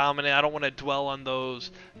pretty dominant. I don't want to dwell on those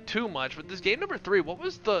too much, but this game number 3, what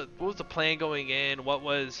was the plan going in? What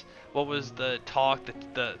was the talk,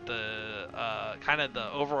 the kind of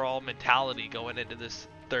the overall mentality going into this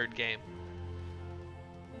third game?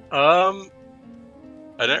 I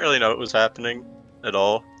didn't really know what was happening at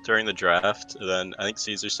all during the draft. And then I think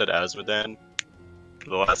Caesar said Azmodan for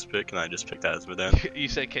the last pick, and I just picked Azmodan. You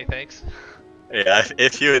said, "Okay, thanks." Yeah,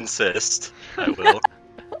 if you insist, I will.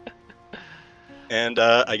 And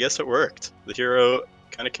I guess it worked. The hero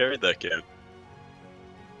kind of carried that game.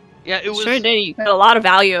 Yeah, it was. Sure did. You got a lot of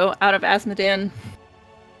value out of Azmodan.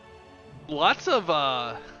 Lots of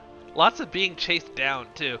being chased down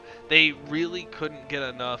too. They really couldn't get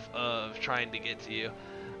enough of trying to get to you.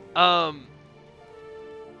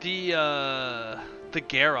 The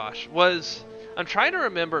Garrosh was. I'm trying to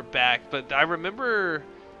remember back, but I remember.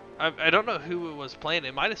 I don't know who it was playing.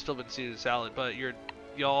 It might have still been Caesar Salad, but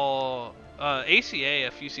y'all. ACA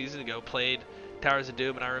a few seasons ago played Towers of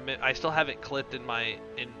Doom, and I still have it clipped on my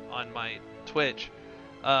Twitch,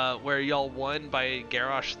 where y'all won by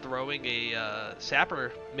Garrosh throwing a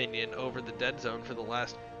sapper minion over the dead zone for the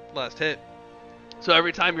last hit. So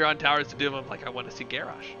every time you're on Towers of Doom, I'm like, I want to see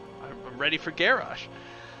Garrosh. I'm ready for Garrosh.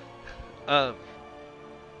 But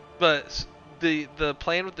the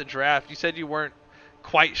plan with the draft, you said you weren't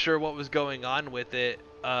quite sure what was going on with it.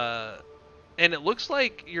 And it looks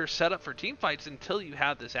like you're set up for team fights until you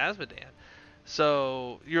have this Azmodan.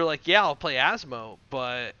 So you're like, yeah, I'll play Asmo,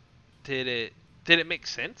 but did it make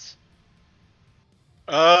sense?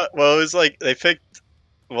 Well, it was like they picked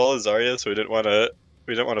Vala Zarya, so we didn't want to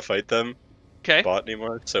fight them. Okay. Bot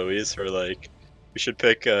anymore, so we just were like, we should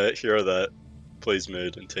pick a hero that plays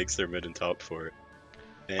mid and takes their mid and top for it.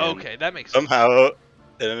 And okay, that makes sense. Somehow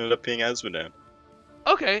it ended up being Azmodan.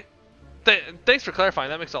 Okay. Thanks for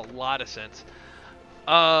clarifying. That makes a lot of sense.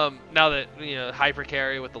 Now that hyper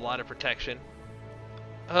carry with a lot of protection.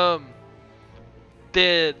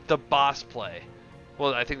 The boss play.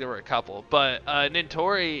 Well, I think there were a couple, but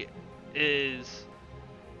Nintori is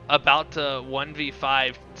about to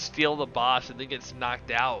 1v5 steal the boss and then gets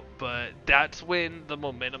knocked out, but that's when the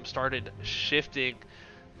momentum started shifting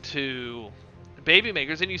to Baby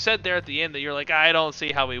Makers. And you said there at the end that you're like, I don't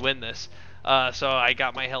see how we win this, so I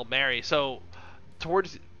got my Hail Mary. So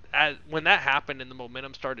when that happened and the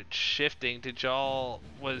momentum started shifting,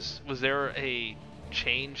 was there a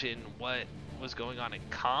change in what was going on in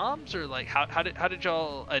comms, or like how did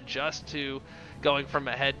y'all adjust to going from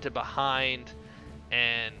ahead to behind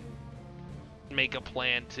and make a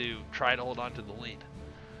plan to try to hold on to the lead?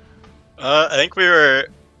 I think we were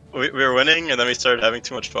winning, and then we started having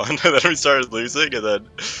too much fun, and then we started losing, and then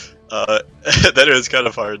then it was kind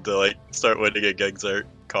of hard to like start winning against our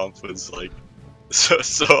comp. Was like so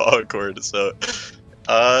awkward. So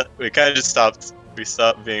we kind of just stopped. We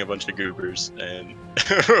stopped being a bunch of goobers, and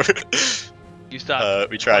you stopped.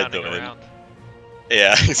 We tried to win. Around.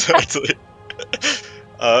 Yeah, exactly.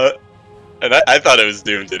 And I thought it was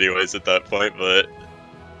doomed anyways at that point, but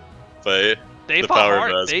they the fought power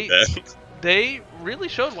hard. of us. They really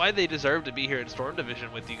showed why they deserve to be here in Storm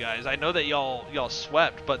Division with you guys. I know that y'all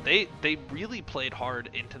swept, but they really played hard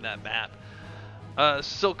into that map.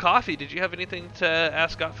 So Coffee, did you have anything to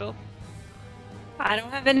ask Phil? I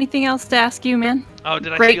don't have anything else to ask you, man. Oh,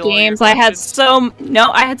 did I Great steal all your games. I had questions?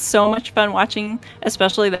 I had so much fun watching,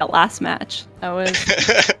 especially that last match. That was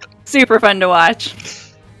super fun to watch.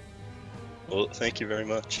 Well, thank you very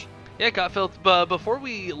much. Yeah, Gotfield, but before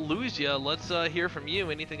we lose you, let's hear from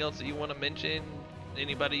you. Anything else that you want to mention?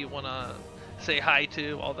 Anybody you want to say hi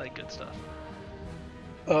to? All that good stuff.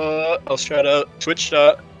 I'll shout out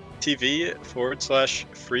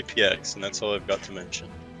twitch.tv/freepx, and that's all I've got to mention.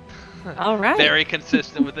 All right. Very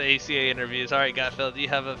consistent with the ACA interviews. All right, Gotfield, you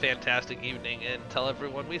have a fantastic evening, and tell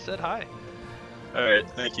everyone we said hi. All right,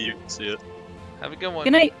 thank you. See ya. Have a good one.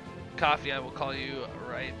 Good night. Coffee, I will call you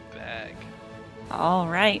right back. All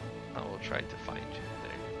right. I will try to find you.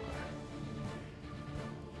 There you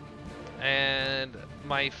are. And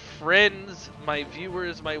my friends, my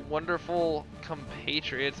viewers, my wonderful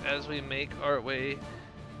compatriots, as we make our way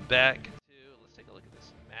back to, let's take a look at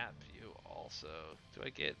this map view also. Do I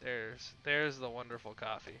get, there's the wonderful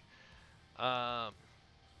Coffee.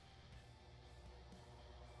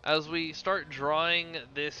 As we start drawing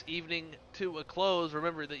this evening to a close,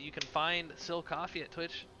 remember that you can find Sil Coffee at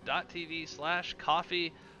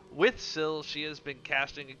twitch.tv/coffee with Sil. She has been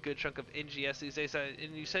casting a good chunk of NGS these days.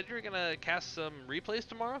 And you said you're going to cast some replays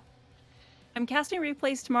tomorrow? I'm casting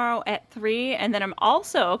replays tomorrow at 3, and then I'm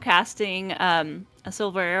also casting a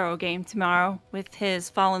Silver Arrow game tomorrow with his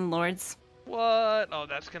Fallen Lords. What? Oh,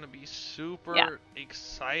 that's going to be super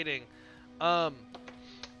exciting. And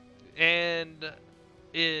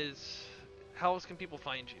how else can people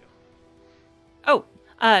find you? Oh,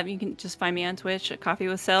 you can just find me on Twitch at Coffee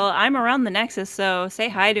with Sil. I'm around the Nexus, so say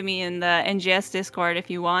hi to me in the NGS Discord if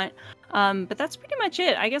you want. But that's pretty much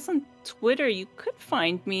it. I guess on Twitter you could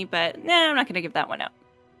find me, but nah, I'm not going to give that one out.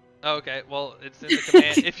 Okay, well, it's in the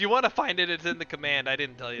command. If you want to find it, it's in the command. I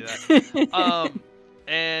didn't tell you that.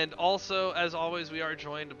 And also, as always, we are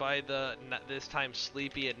joined by the, this time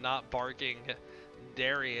sleepy and not barking,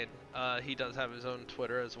 Darien. He does have his own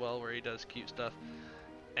Twitter as well, where he does cute stuff.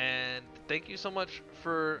 And thank you so much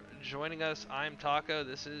for joining us. I'm Taco.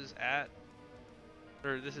 This is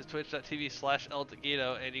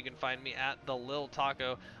twitch.tv/ElTaquito, and you can find me at the Lil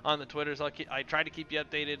Taco on the Twitters. I try to keep you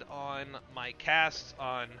updated on my casts,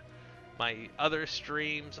 on my other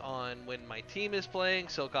streams, on when my team is playing.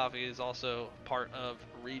 Sil Coffee is also part of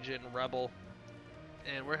Region Rebel,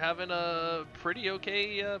 and we're having a pretty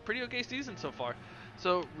okay season so far.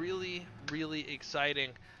 So really, really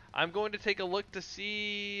exciting. I'm going to take a look to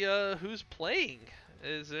see who's playing.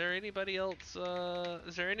 Is there anybody else?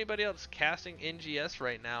 Casting NGS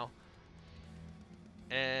right now?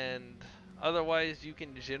 And otherwise, you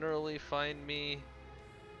can generally find me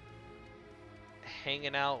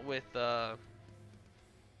hanging out with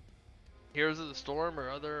Heroes of the Storm or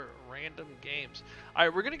other random games. All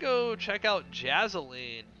right, we're gonna go check out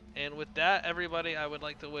Jazzaline. And with that, everybody, I would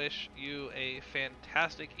like to wish you a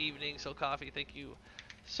fantastic evening. So, Coffee, thank you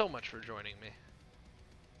so much for joining me.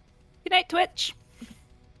 Good night, Twitch.